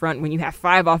 3-man front when you have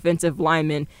 5 offensive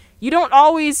linemen,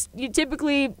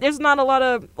 typically there's not a lot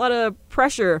of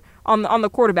pressure on the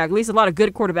quarterback. At least a lot of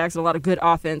good quarterbacks and a lot of good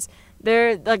offense.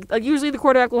 They're like usually the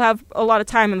quarterback will have a lot of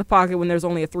time in the pocket when there's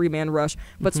only a 3-man rush,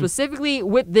 but specifically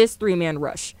with this 3-man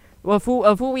rush. Of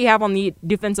who we have on the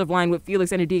defensive line with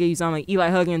Felix Anudike-Uzomah, Eli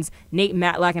Huggins, Nate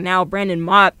Matlack, and now Brandon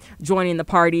Mott joining the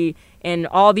party, and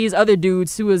all these other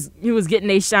dudes who was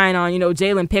getting a shine on,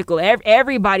 Jalen Pickle.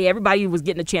 Everybody was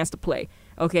getting a chance to play.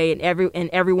 Okay, and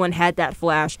everyone had that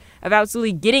flash of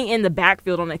absolutely getting in the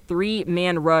backfield on a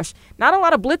 3-man rush. Not a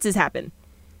lot of blitzes happen.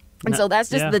 And so that's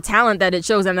just the talent that it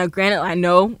shows. And now, granted, I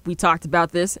know we talked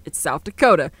about this. It's South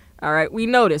Dakota. All right, we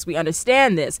know this. We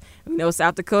understand this. We know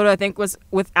South Dakota, I think, was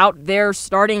without their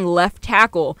starting left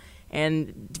tackle.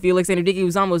 And Felix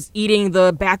Anudike-Uzomah was eating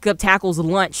the backup tackle's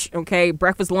lunch, okay?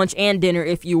 Breakfast, lunch, and dinner,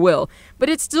 if you will. But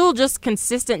it's still just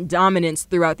consistent dominance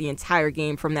throughout the entire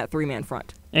game from that 3-man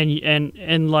front.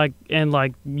 And like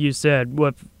you said,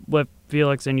 with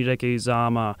Felix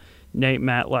Anudike-Uzomah, Nate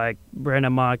Matlack,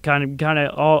 Brandon Mott, kind of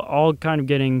all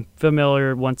getting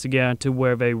familiar once again to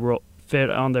where they fit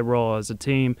on their role as a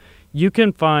team, you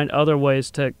can find other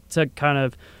ways to kind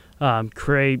of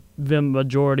create the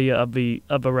majority of the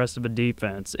rest of the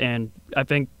defense. And I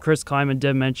think Chris Kleiman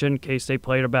did mention K-State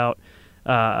played about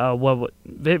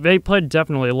they played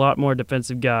definitely a lot more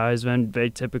defensive guys than they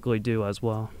typically do as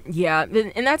well. Yeah,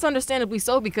 and that's understandably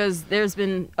so, because there's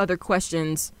been other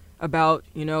questions about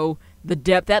the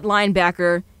depth at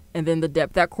linebacker and then the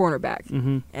depth at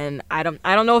cornerback. And I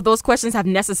don't know if those questions have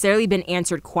necessarily been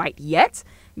answered quite yet,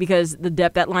 because the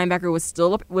depth at linebacker was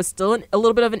still a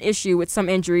little bit of an issue with some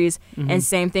injuries, and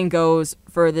same thing goes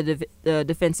for the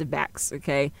defensive backs.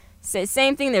 Okay,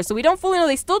 same thing there. So we don't fully know.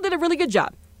 They still did a really good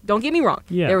job. Don't get me wrong.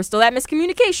 Yeah. There was still that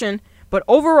miscommunication, but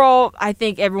overall, I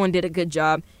think everyone did a good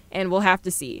job, and we'll have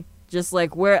to see. Just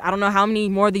like I don't know how many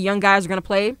more of the young guys are going to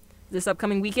play this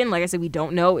upcoming weekend. Like I said, we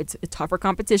don't know. It's a tougher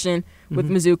competition with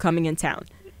Mizzou coming in town,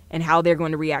 and how they're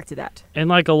going to react to that. And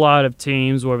like a lot of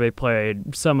teams where they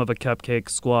played some of the cupcake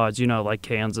squads, like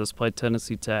Kansas played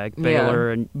Tennessee Tech,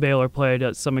 Baylor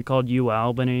played something called U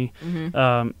Albany.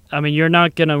 I mean, you're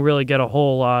not going to really get a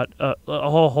whole lot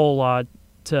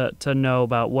to know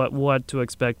about what to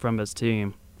expect from this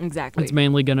team. Exactly. It's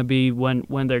mainly going to be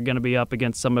when they're going to be up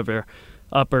against some of their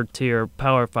upper tier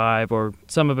Power 5 or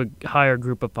some of a higher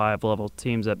group of 5 level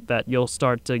teams that you'll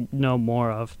start to know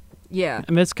more of. Yeah.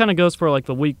 And this kind of goes for like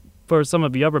the week for some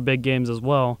of the other big games as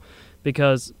well,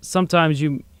 because sometimes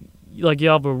you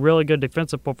have a really good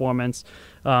defensive performance,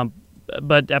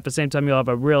 but at the same time you'll have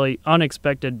a really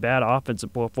unexpected bad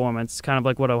offensive performance, kind of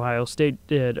like what Ohio State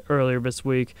did earlier this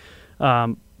week.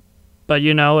 But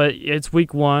it's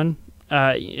week 1,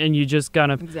 and you just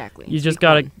gotta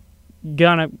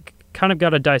kind of got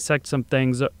to dissect some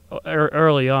things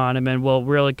early on, and then we'll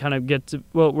really kind of get to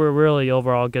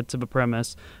overall get to the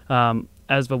premise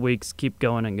as the weeks keep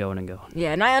going and going and going.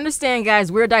 Yeah, and I understand,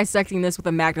 guys, we're dissecting this with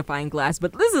a magnifying glass,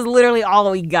 but this is literally all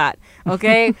we got,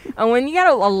 okay? And when you got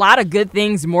a lot of good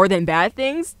things more than bad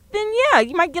things, then yeah,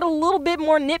 you might get a little bit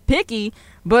more nitpicky,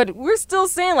 but we're still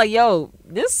saying, like, yo,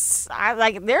 there's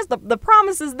the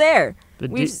promise is there.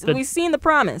 We've seen the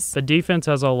promise. The defense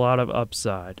has a lot of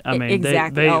upside. I mean,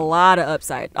 exactly, a lot of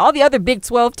upside. All the other Big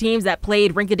 12 teams that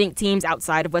played rink-a-dink teams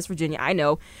outside of West Virginia, I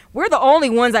know, we're the only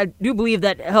ones I do believe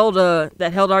that held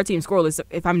our team scoreless,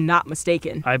 if I'm not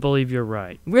mistaken. I believe you're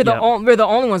right. We're the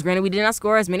only ones. Granted, we did not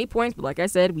score as many points, but like I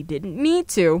said, we didn't need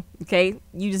to. Okay,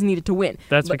 you just needed to win.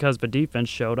 Because the defense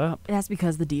showed up. That's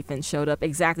because the defense showed up,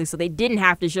 exactly. So they didn't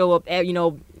have to show up,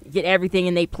 get everything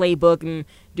in their playbook and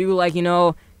do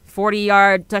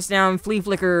 40-yard touchdown flea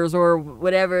flickers or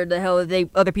whatever the hell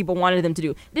other people wanted them to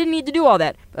do. Didn't need to do all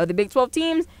that. But other Big 12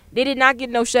 teams, they did not get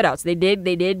no shutouts. They did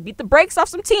beat the brakes off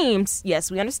some teams. Yes,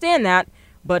 we understand that.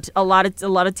 But a lot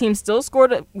of teams still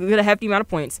scored a hefty amount of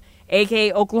points,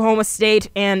 a.k.a. Oklahoma State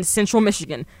and Central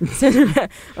Michigan.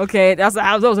 Okay,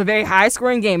 that was a very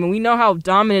high-scoring game, and we know how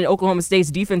dominant Oklahoma State's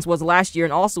defense was last year,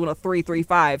 and also in a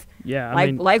 3-3-5. Yeah,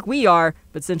 like we are,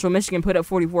 but Central Michigan put up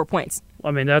 44 points. I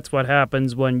mean, that's what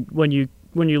happens when you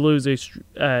lose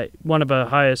one of the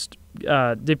highest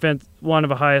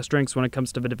strengths when it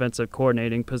comes to the defensive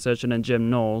coordinating position in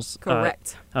Jim Knowles.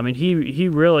 Correct. I mean, he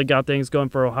really got things going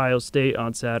for Ohio State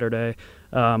on Saturday,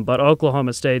 but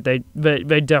Oklahoma State they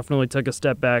definitely took a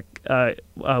step back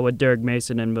with Derek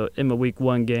Mason in the Week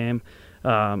 1 game.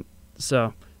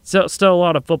 So still a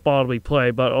lot of football to be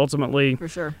played, but ultimately, for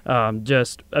sure,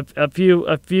 just a few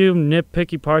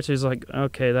nitpicky parts. He's like,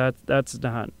 okay, that's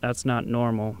not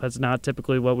normal. That's not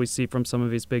typically what we see from some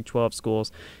of these Big 12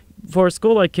 schools. For a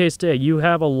school like K-State, you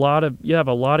have a lot of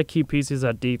key pieces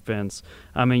at defense.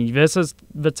 I mean, this is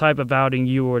the type of outing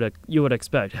you would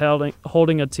expect,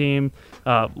 holding a team,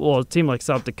 a team like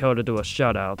South Dakota to a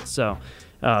shutout. So.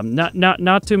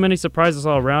 Not too many surprises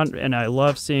all around, and I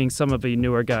love seeing some of the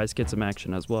newer guys get some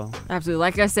action as well. Absolutely.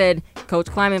 Like I said, Coach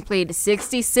Kleiman played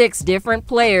 66 different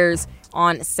players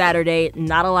on Saturday.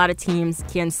 Not a lot of teams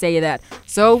can say that.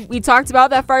 So we talked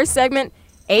about that first segment.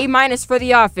 A- for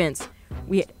the offense.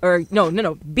 B- for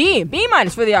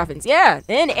the offense. Yeah,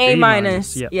 then A-.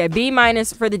 Yep. Yeah, B-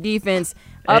 for the defense.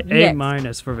 A- for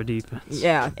the defense.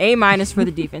 Yeah, A- for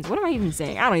the defense. What am I even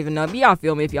saying? I don't even know. Y'all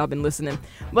feel me if y'all been listening.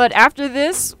 But after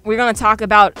this, we're going to talk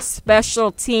about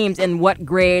special teams and what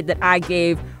grade that I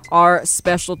gave our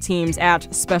special teams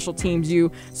at Special Teams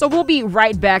U. So we'll be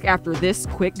right back after this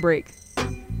quick break.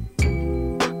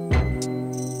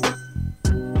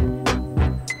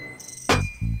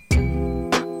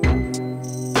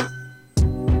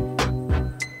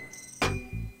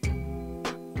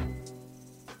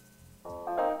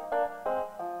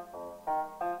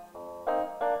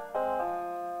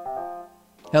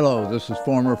 Hello, this is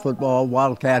former football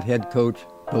Wildcat head coach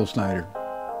Bill Snyder.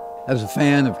 As a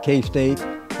fan of K-State,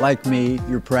 like me,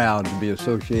 you're proud to be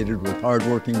associated with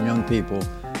hardworking young people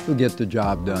who get the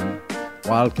job done.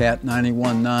 Wildcat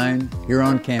 91.9 here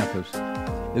on campus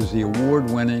is the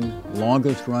award-winning,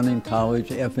 longest-running college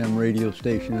FM radio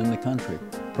station in the country,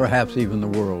 perhaps even the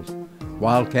world.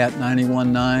 Wildcat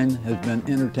 91.9 has been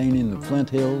entertaining the Flint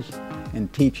Hills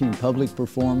and teaching public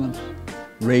performance,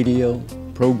 radio,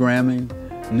 programming,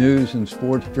 news and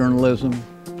sports journalism,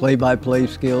 play-by-play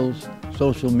skills,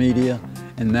 social media,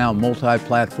 and now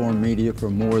multi-platform media for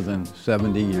more than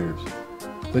 70 years.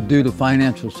 But due to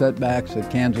financial setbacks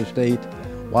at Kansas State,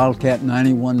 Wildcat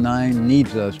 91.9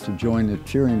 needs us to join the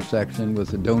cheering section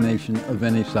with a donation of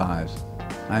any size.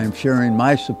 I am sharing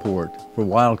my support for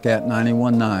Wildcat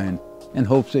 91.9 in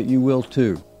hopes that you will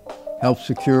too. Help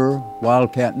secure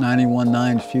Wildcat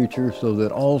 91.9's future so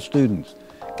that all students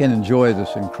can enjoy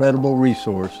this incredible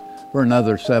resource for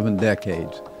another 7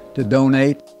 decades. To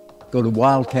donate, go to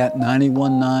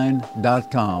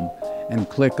wildcat919.com and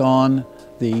click on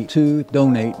the To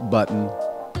Donate button.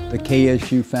 The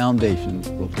KSU Foundation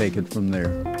will take it from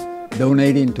there.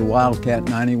 Donating to Wildcat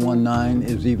 91.9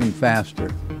 is even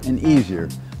faster and easier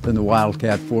than the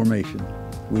Wildcat formation.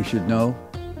 We should know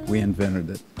we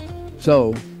invented it.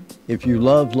 So, if you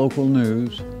love local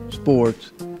news,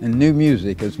 sports, and new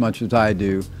music as much as I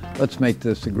do, let's make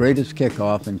this the greatest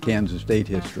kickoff in Kansas State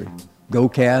history. Go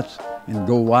Cats and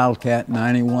go Wildcat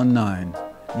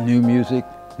 91.9. New music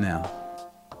now.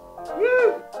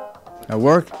 That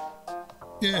work?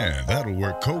 Yeah, that'll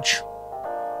work, Coach.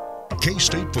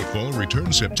 K-State football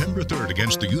returns September 3rd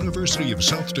against the University of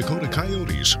South Dakota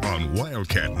Coyotes on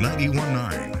Wildcat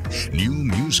 91.9. New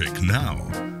music now.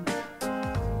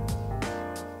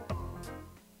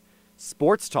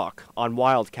 Sports Talk on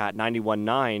Wildcat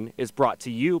 91.9 is brought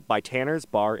to you by Tanner's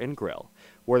Bar and Grill,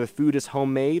 where the food is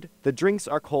homemade, the drinks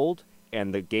are cold,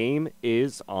 and the game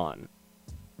is on.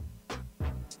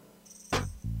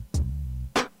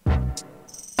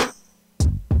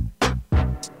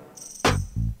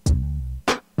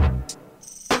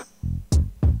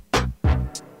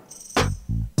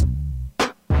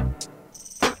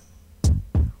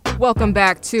 Welcome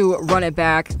back to Run It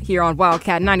Back here on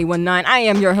Wildcat 91.9. I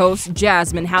am your host,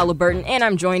 Jasmine Halliburton, and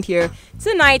I'm joined here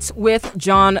tonight with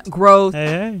Jon Grove.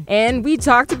 Hey. And we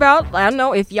talked about, I don't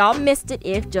know if y'all missed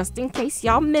it, just in case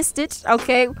y'all missed it,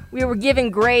 okay, we were giving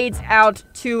grades out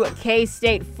to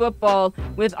K-State football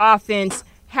with offense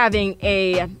having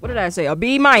a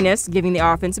B minus, giving the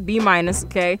offense a B minus,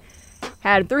 okay.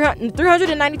 Had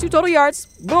 392 total yards.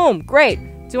 Boom, great.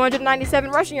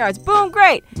 297 rushing yards. Boom,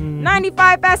 great.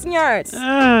 95 passing yards.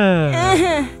 Not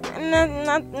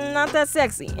that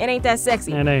sexy. It ain't that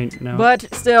sexy. It ain't, no.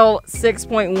 But still,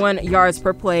 6.1 yards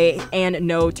per play and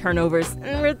no turnovers.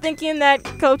 And we're thinking that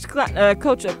Klyman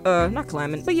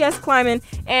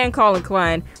and Colin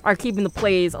Klein are keeping the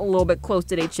plays a little bit close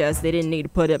to their chest. They didn't need to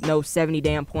put up no 70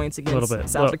 damn points against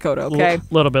South Dakota, okay? A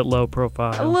little bit low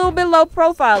profile. A little bit low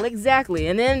profile, exactly.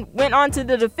 And then went on to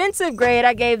the defensive grade.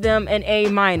 I gave them an A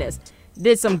minus.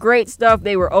 Did some great stuff.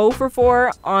 They were 0 for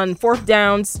 4 on fourth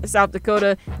downs. South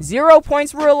Dakota, 0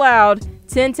 points were allowed,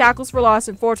 10 tackles for loss,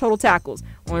 and 4 total tackles.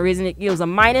 Only reason it was a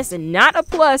minus and not a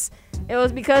plus, it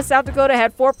was because South Dakota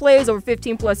had 4 plays over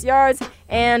 15 plus yards,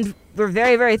 and we're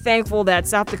very, very thankful that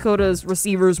South Dakota's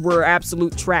receivers were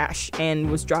absolute trash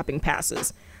and was dropping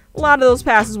passes. A lot of those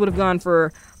passes would have gone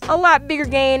for a lot bigger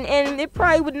gain, and they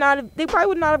probably would not have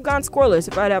gone scoreless,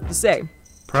 if I'd have to say.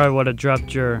 Probably would have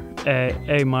dropped your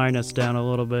A minus down a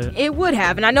little bit. It would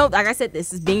have, and I know, like I said,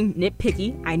 this is being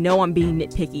nitpicky. I know I'm being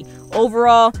nitpicky.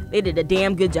 Overall, they did a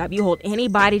damn good job. You hold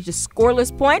anybody to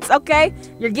scoreless points, okay?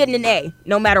 You're getting an A,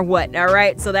 no matter what, all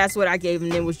right? So that's what I gave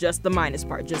them. It was just the minus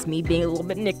part, just me being a little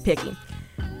bit nitpicky.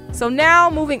 So now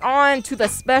moving on to the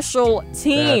special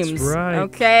teams. That's right.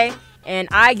 Okay? And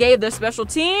I gave the special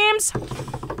teams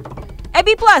a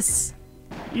B+.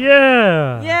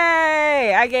 Yeah.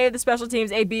 Yay! I gave the special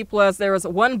teams a B+. There was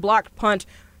 1 blocked punt.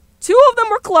 2 of them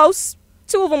were close.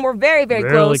 2 of them were very, very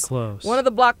really close. One of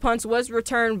the blocked punts was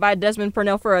returned by Desmond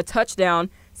Purnell for a touchdown.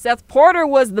 Seth Porter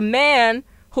was the man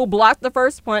who blocked the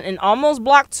first punt and almost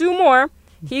blocked 2 more.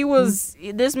 He was,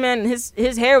 this man,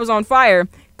 his hair was on fire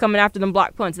coming after them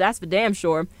blocked punts. That's for damn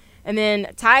sure. And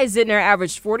then Ty Zidner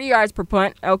averaged 40 yards per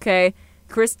punt. Okay.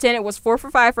 Chris Tennant was 4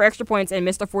 for 5 for extra points and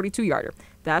missed a 42-yarder.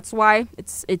 That's why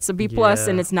it's a B+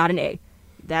 and it's not an A.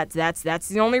 That's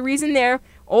the only reason there.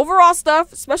 Overall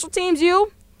stuff, special teams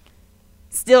U,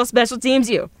 still special teams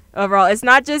U. Overall, it's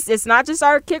not just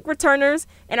our kick returners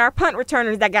and our punt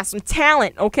returners that got some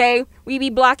talent. Okay, we be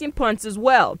blocking punts as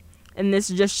well, and this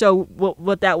just show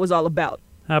what that was all about.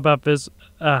 How about this?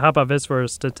 For a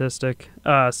statistic?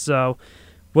 So,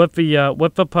 with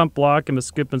the punt block and the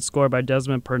scoop and score by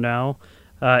Desmond Purnell.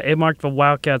 It marked the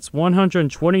Wildcats'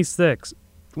 126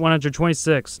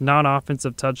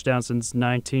 non-offensive touchdowns since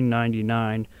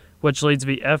 1999, which leads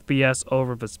the FBS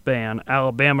over the span.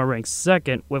 Alabama ranks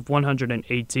second with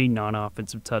 118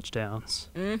 non-offensive touchdowns.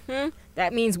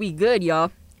 That means we good,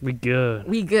 y'all. We good.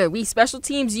 We special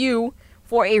teams you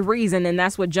for a reason, and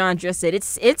that's what John just said.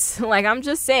 It's like I'm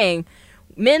just saying,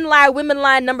 men lie, women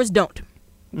lie, numbers don't.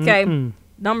 Okay?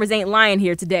 Numbers ain't lying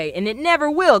here today, and it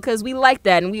never will, because we like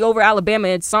that, and we over Alabama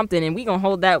at something, and we gonna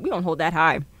hold that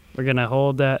high. We're gonna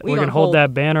hold that. We're gonna hold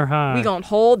that banner high. We gonna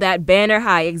hold that banner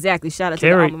high. Exactly. Shout out to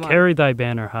the alma mater. Carry thy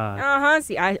banner high.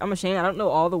 See, I'm ashamed. I don't know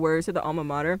all the words to the alma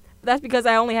mater. But that's because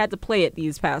I only had to play it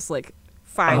these past 5 years.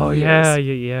 Oh yeah.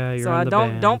 You're so in the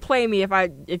band. Don't play me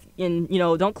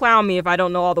don't clown me if I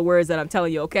don't know all the words that I'm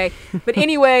telling you. Okay. But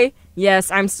anyway,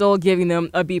 yes, I'm still giving them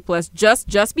a B+.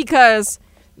 Just because.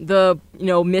 The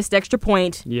missed extra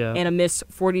point and a missed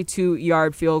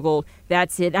 42-yard field goal.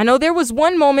 That's it. I know there was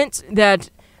one moment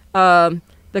that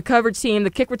the coverage team,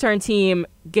 the kick return team,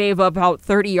 gave up about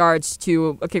 30 yards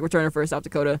to a kick returner for South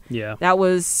Dakota. Yeah. That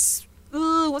was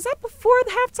that before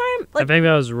the halftime? I think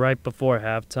that was right before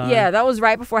halftime. Yeah, that was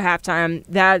right before halftime.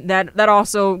 That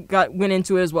also went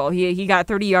into it as well. He got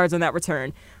 30 yards on that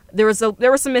return. There were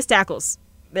some missed tackles.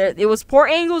 It was poor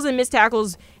angles and missed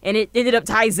tackles, and it ended up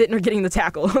Ty Zidner getting the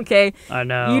tackle. Okay, I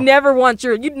know. You'd never want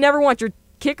your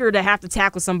kicker to have to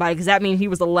tackle somebody, because that means he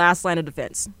was the last line of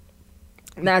defense.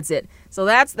 That's it. So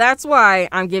that's why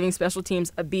I'm giving special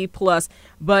teams a B+.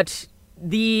 But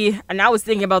and I was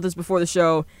thinking about this before the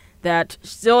show, that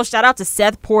still shout out to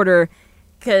Seth Porter,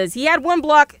 because he had 1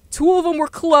 block, 2 of them were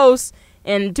close,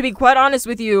 and to be quite honest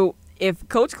with you, if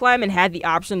Coach Klyman had the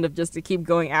option of just to keep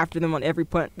going after them on every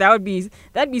punt, that'd be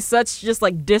such just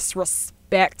like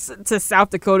disrespect to South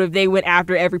Dakota if they went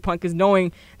after every punt, because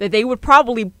knowing that they would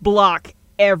probably block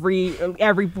every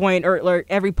point or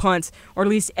every punt, or at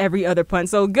least every other punt.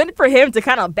 So good for him to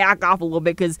kind of back off a little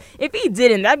bit, because if he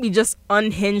didn't, that'd be just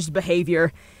unhinged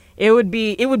behavior. It would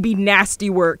be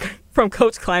nasty work from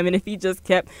Coach Klyman if he just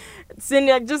kept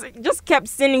just kept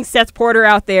sending Seth Porter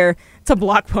out there to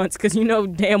block punts because you know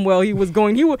damn well he was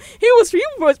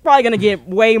probably gonna get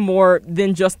way more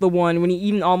than just the one when he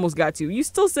even almost got two. You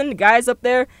still send the guys up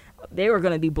there, they were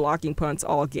gonna be blocking punts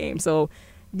all game. So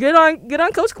good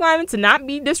on Coach Kleiman to not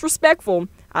be disrespectful.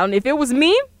 I don't know if it was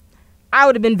me, I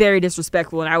would have been very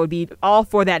disrespectful, and I would be all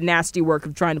for that nasty work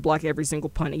of trying to block every single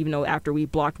punt, even though after we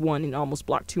blocked one and almost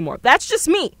blocked two more. That's just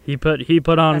me. He put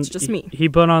on. That's just me. He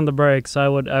put on the brakes. I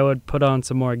would put on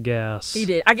some more gas. He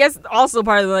did. I guess also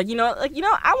part of the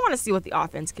I want to see what the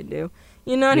offense can do.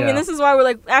 You know what I mean? This is why we're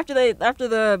like after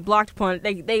the blocked punt,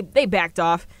 they backed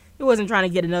off. He wasn't trying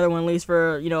to get another one at least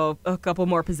for a couple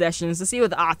more possessions to see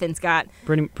what the offense got.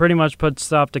 Pretty much put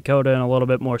South Dakota in a little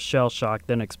bit more shell shock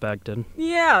than expected.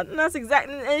 Yeah, that's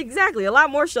exactly a lot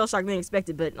more shell shock than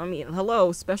expected. But I mean,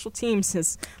 hello, special teams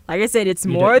is like I said, it's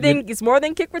more than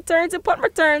kick returns and punt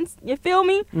returns. You feel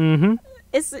me? Mm-hmm.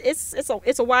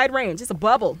 It's a wide range. It's a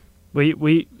bubble.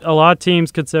 A lot of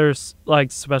teams consider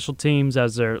like special teams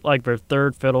as their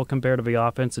third fiddle compared to the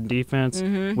offense and defense.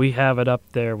 Mm-hmm. We have it up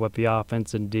there with the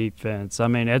offense and defense. I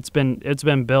mean, it's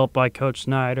been built by Coach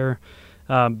Snyder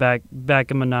back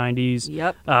in the 90s.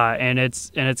 Yep. And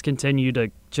it's continued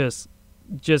to just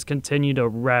continue to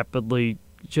rapidly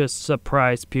just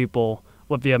surprise people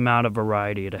with the amount of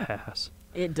variety it has.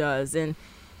 It does, and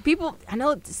people, I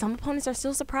know some opponents are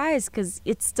still surprised because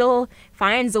it still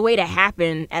finds a way to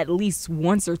happen at least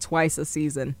once or twice a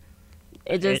season.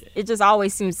 It just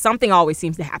always seems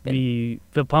to happen.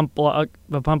 The pump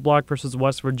block versus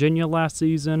West Virginia last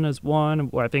season is one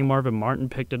where I think Marvin Martin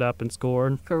picked it up and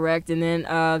scored. Correct, and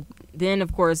then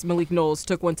of course Malik Knowles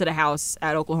took one to the house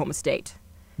at Oklahoma State.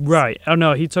 Right. Oh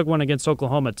no, he took one against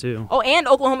Oklahoma too. Oh, and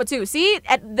Oklahoma too. See,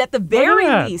 at the very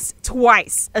least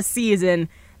twice a season.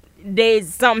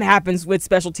 Something happens with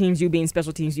Special Teams U being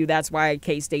Special Teams U. That's why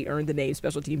K-State earned the name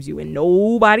Special Teams U and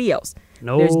nobody else.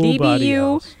 There's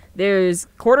DBU. There's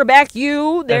quarterback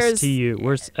U. There's STU.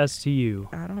 Where's STU?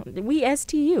 We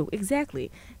STU,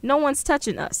 exactly. No one's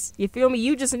touching us. You feel me?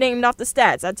 You just named off the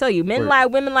stats. I tell you, men lie,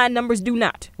 women lie, numbers do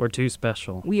not. We're too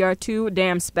special. We are too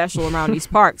damn special around these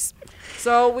parks.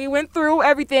 So we went through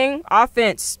everything.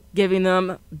 Offense, giving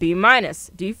them B-.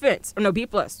 Defense, B+.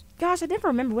 Gosh, I never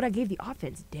remember what I gave the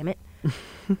offense, damn it.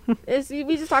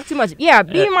 We just talked too much. Yeah,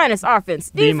 B- offense.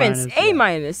 Defense,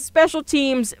 A-. Special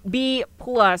teams, B+.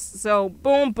 So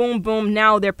boom, boom, boom.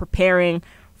 Now they're preparing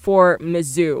for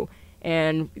Mizzou.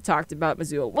 And we talked about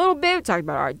Mizzou a little bit. We talked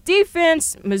about our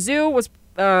defense. Mizzou was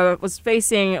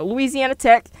facing Louisiana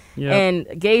Tech and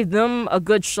gave them a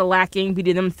good shellacking.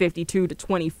 Beat them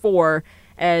 52-24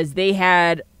 as they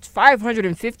had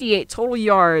 558 total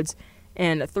yards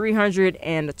and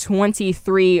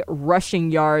 323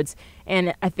 rushing yards.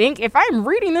 And I think if I'm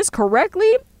reading this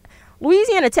correctly,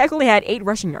 Louisiana Tech only had 8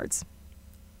 rushing yards.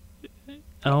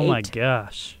 Oh, 8. My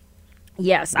gosh.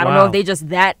 Yes, I don't know if they just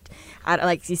that. I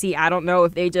don't know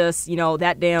if they just,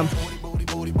 that damn.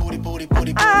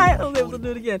 I was able to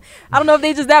do it again. I don't know if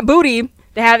they just that booty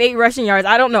to have 8 rushing yards.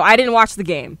 I don't know. I didn't watch the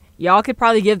game. Y'all could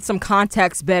probably give some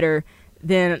context better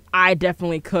than I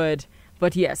definitely could.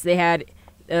 But yes, they had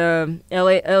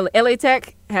LA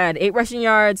Tech had 8 rushing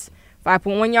yards,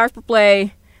 5.1 yards per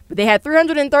play, but they had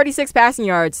 336 passing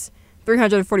yards,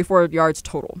 344 yards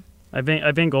total. I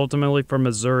think ultimately for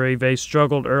Missouri, they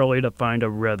struggled early to find a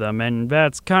rhythm, and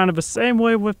that's kind of the same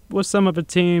way with some of the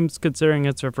teams, considering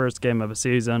it's their first game of the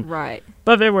season. Right.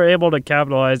 But they were able to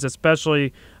capitalize,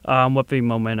 especially with the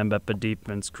momentum that the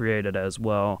defense created as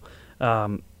well.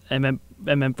 And then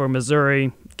for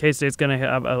Missouri, K-State's going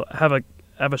to have a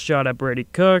shot at Brady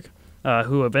Cook,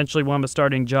 who eventually won the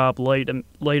starting job late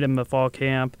in the fall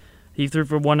camp. He threw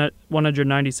for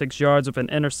 196 yards with an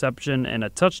interception and a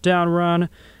touchdown run.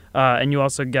 And you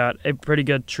also got a pretty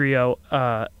good trio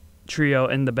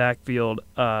in the backfield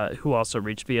who also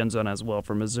reached the end zone as well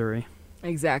for Missouri.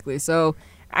 Exactly. So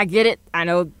I get it. I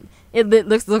know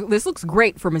this looks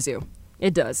great for Mizzou.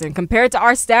 It does. And compared to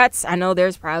our stats, I know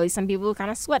there's probably some people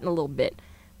kind of sweating a little bit.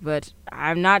 But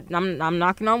I'm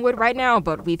knocking on wood right now,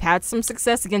 but we've had some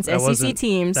success against SEC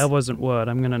teams. That wasn't wood.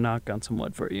 I'm going to knock on some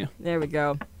wood for you. There we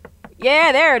go.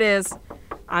 Yeah, there it is.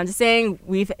 I'm just saying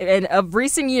of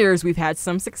recent years we've had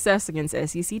some success against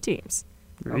SEC teams.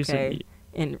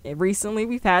 And recently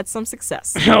we've had some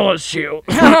success. Oh shoot!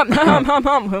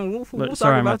 We'll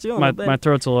talk about you. My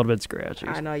throat's a little bit scratchy.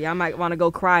 I know. Y'all might want to go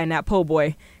cry in that po'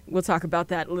 boy. We'll talk about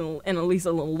that in at least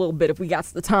a little bit if we got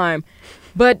the time.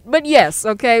 But yes,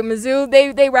 okay.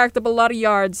 Mizzou they racked up a lot of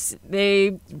yards.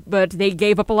 But they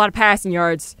gave up a lot of passing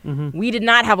yards. Mm-hmm. We did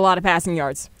not have a lot of passing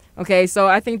yards. Okay, so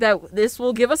I think that this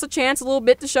will give us a chance a little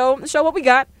bit to show what we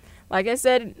got. Like I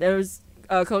said, there was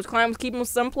Coach Klein was keeping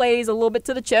some plays a little bit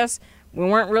to the chest. We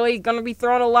weren't really going to be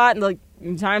throwing a lot. And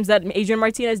the times that Adrian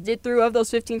Martinez did throw, of those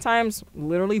 15 times,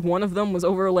 literally one of them was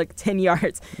over like 10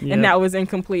 yards, and that was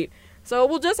incomplete. So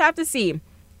we'll just have to see.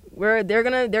 Where they're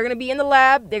gonna be in the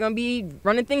lab. They're gonna be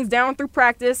running things down through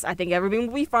practice. I think everything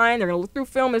will be fine. They're gonna look through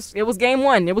film. It was game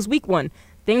 1. It was week 1.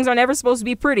 Things are never supposed to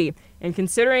be pretty. And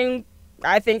considering,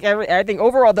 I think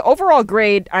overall, the overall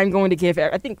grade I'm going to give,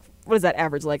 I think, what is that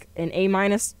average, like an A-?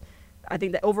 I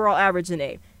think the overall average is an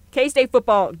A. K-State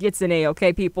football gets an A,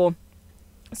 okay, people?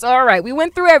 So, all right, we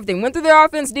went through everything. Went through their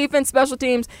offense, defense, special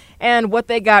teams, and what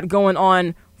they got going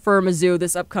on for Mizzou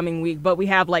this upcoming week. But we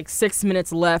have like 6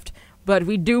 minutes left. But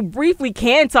we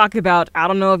can talk about, I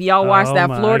don't know if y'all watched that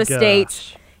Florida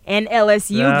State and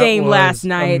LSU game last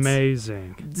night.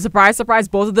 Amazing. Surprise, surprise,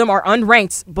 both of them are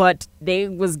unranked, but they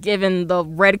was given the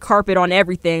red carpet on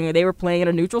everything. They were playing at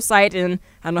a neutral site, and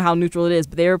I don't know how neutral it is,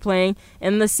 but they were playing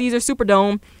in the Caesar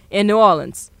Superdome in New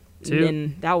Orleans.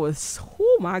 And that was,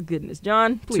 oh my goodness.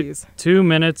 John, please. 2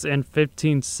 minutes and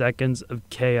 15 seconds of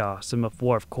chaos in the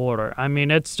fourth quarter. I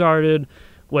mean, it started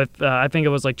with, I think it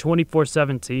was like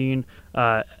 24-17.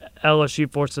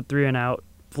 LSU forced a 3-and-out.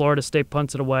 Florida State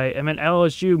punts it away. And then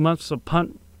LSU must have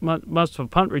punt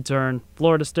return.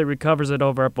 Florida State recovers it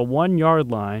over at the 1-yard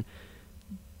line.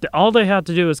 All they had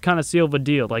to do is kind of seal the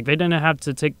deal. Like, they didn't have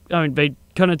to take, they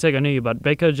couldn't take a knee, but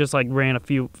they could have just, like, ran a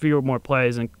few more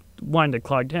plays and wind the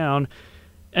clock down.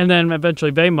 And then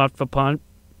eventually they muffed the punt,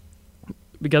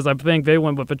 because I think they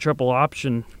went with a triple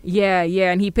option. Yeah,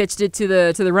 and he pitched it to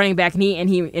the running back, and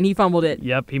he fumbled it.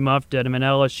 Yep, he muffed it. I mean,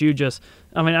 LSU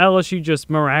just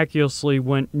miraculously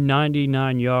went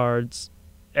 99 yards,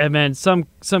 and then some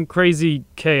crazy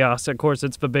chaos. Of course,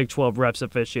 it's the Big 12 refs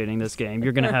officiating this game.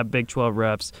 You're going to have Big 12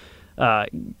 refs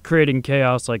creating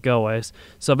chaos like always.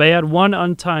 So they had one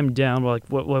untimed down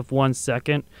with 1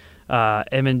 second.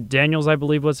 And then Daniels, I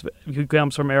believe, who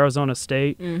comes from Arizona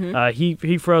State. Mm-hmm.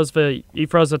 He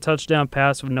froze a touchdown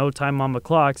pass with no time on the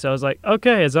clock. So I was like,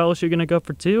 okay, is LSU going to go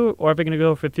for 2, or are they going to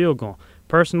go for field goal?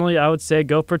 Personally, I would say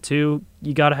go for 2.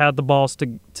 You got to have the balls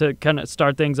to kind of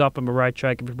start things up on the right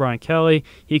track. If you're Brian Kelly,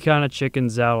 he kind of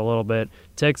chickens out a little bit,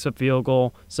 takes a field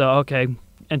goal. So, okay,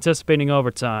 anticipating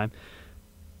overtime.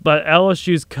 But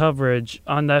LSU's coverage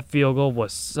on that field goal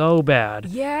was so bad.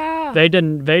 Yeah. They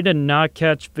did not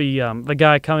catch the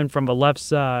guy coming from the left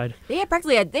side. They had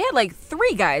like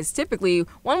 3 guys typically.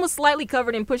 One was slightly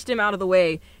covered and pushed him out of the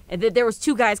way, and then there was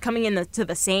 2 guys coming in to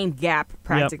the same gap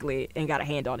practically and got a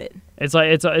hand on it. It's like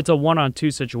it's a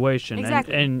 1-on-2 situation.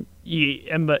 Exactly. And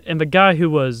the guy who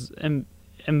was and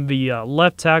the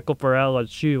left tackle for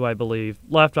LSU, I believe,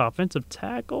 left offensive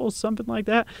tackle, something like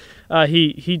that.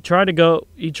 He tried to go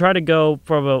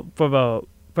for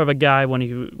the guy when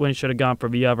he should have gone for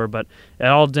the other, but it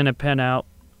all didn't pan out.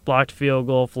 Blocked field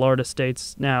goal. Florida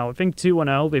State's now, I think,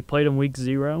 2-0. They played in week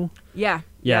 0. Yeah,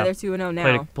 they're 2-0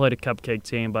 now. Played a cupcake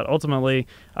team, but ultimately,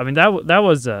 I mean, that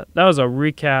was a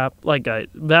recap. Like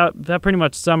that pretty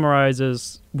much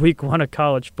summarizes week 1 of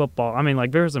college football. I mean,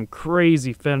 like, there were some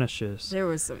crazy finishes. There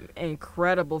was some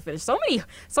incredible finishes. So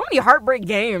many heartbreak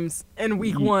games in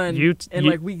week 1 and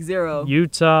like week 0.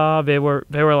 Utah, they were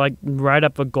like right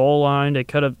up the goal line. They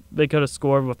could have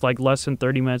scored with like less than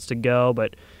 30 minutes to go,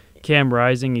 but Cam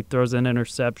Rising, he throws an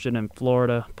interception, and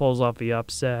Florida pulls off the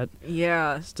upset.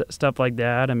 Yeah, stuff like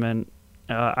that. And then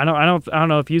I don't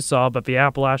know if you saw, but the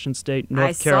Appalachian State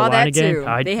North Carolina game.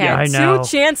 They had 2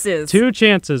 chances. 2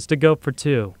 chances to go for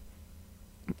 2,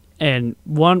 and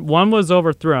one was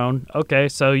overthrown. Okay,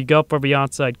 so you go for the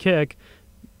onside kick.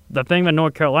 The thing that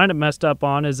North Carolina messed up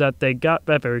on is that they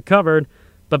recovered,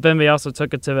 but then they also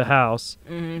took it to the house.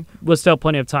 Mm-hmm. With still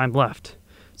plenty of time left.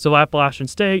 So Appalachian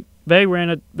State, they ran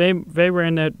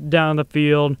it down the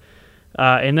field,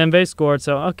 and then they scored.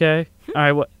 So, okay,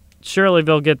 all right, surely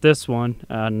they'll get this one.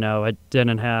 No, it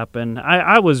didn't happen.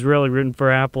 I was really rooting for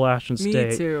Appalachian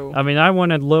State. Me too. I mean, I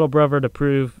wanted little brother to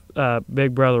prove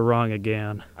big brother wrong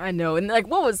again. I know. And, like,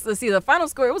 the final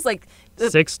score? It was like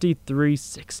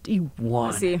 63-61.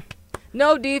 Let's see.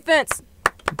 No defense.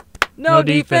 No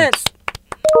defense.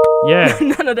 Yeah.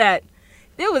 None of that.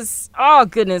 It was, oh,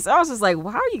 goodness. I was just like, well,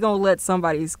 how are you going to let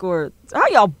somebody score? How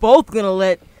y'all both going to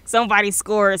let somebody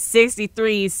score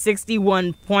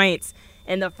 63-61 points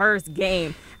in the first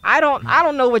game? I don't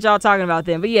know what y'all talking about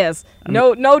then. But, yes,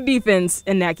 no defense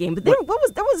in that game. But then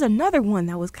there was another one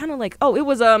that was kind of like, it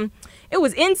was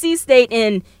NC State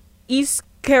and East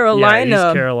Carolina. Yeah,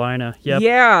 East Carolina. Yep.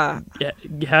 Yeah.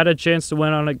 Had a chance to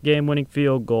win on a game-winning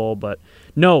field goal, but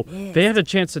no, they had a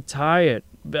chance to tie it.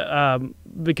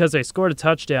 Because they scored a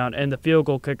touchdown and the field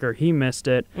goal kicker, he missed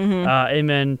it. Mm-hmm. And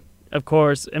then of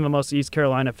course, in the most East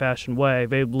Carolina fashion way,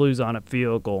 they lose on a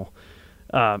field goal.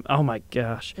 Oh my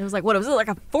gosh! It was like, what? It was like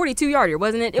a 42-yarder,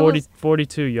 wasn't it?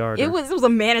 42-yarder. It was a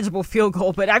manageable field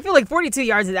goal, but I feel like 42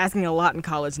 yards is asking a lot in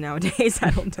college nowadays.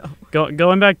 I don't know.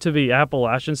 Going back to the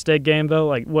Appalachian State game, though,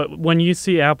 like when you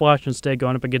see Appalachian State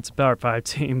going up against a Power 5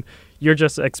 team, you're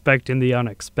just expecting the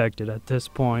unexpected at this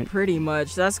point. Pretty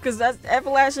much. That's because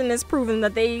Appalachian has proven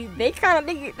that they kind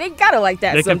of like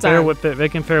that they sometimes. They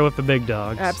can fare with the big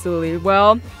dogs. Absolutely.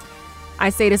 Well, I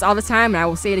say this all the time, and I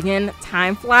will say it again.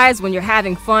 Time flies when you're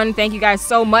having fun. Thank you guys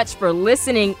so much for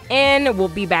listening in. We'll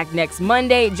be back next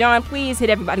Monday. John, please hit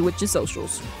everybody with your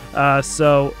socials.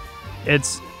 So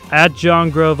it's at Jon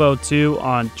Grove 02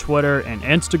 on Twitter and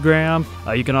Instagram.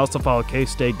 You can also follow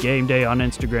K-State Game Day on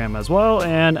Instagram as well.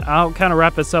 And I'll kind of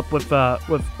wrap this up with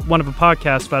one of the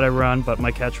podcasts that I run, but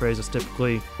my catchphrase is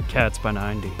typically Cats by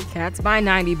 90. Cats by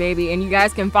 90, baby. And you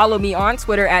guys can follow me on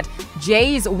Twitter at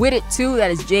JaysWittit2.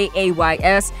 That is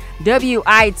JaysWittit,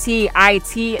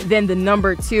 then the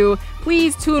number 2.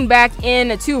 Please tune back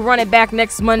in to Run It Back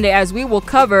next Monday as we will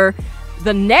cover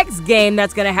the next game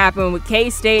that's going to happen with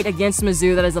K-State against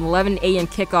Mizzou. That is an 11 a.m.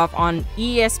 kickoff on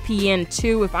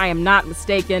ESPN2, if I am not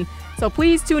mistaken. So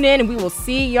please tune in, and we will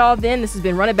see y'all then. This has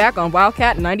been Run It Back on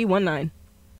Wildcat 91.9.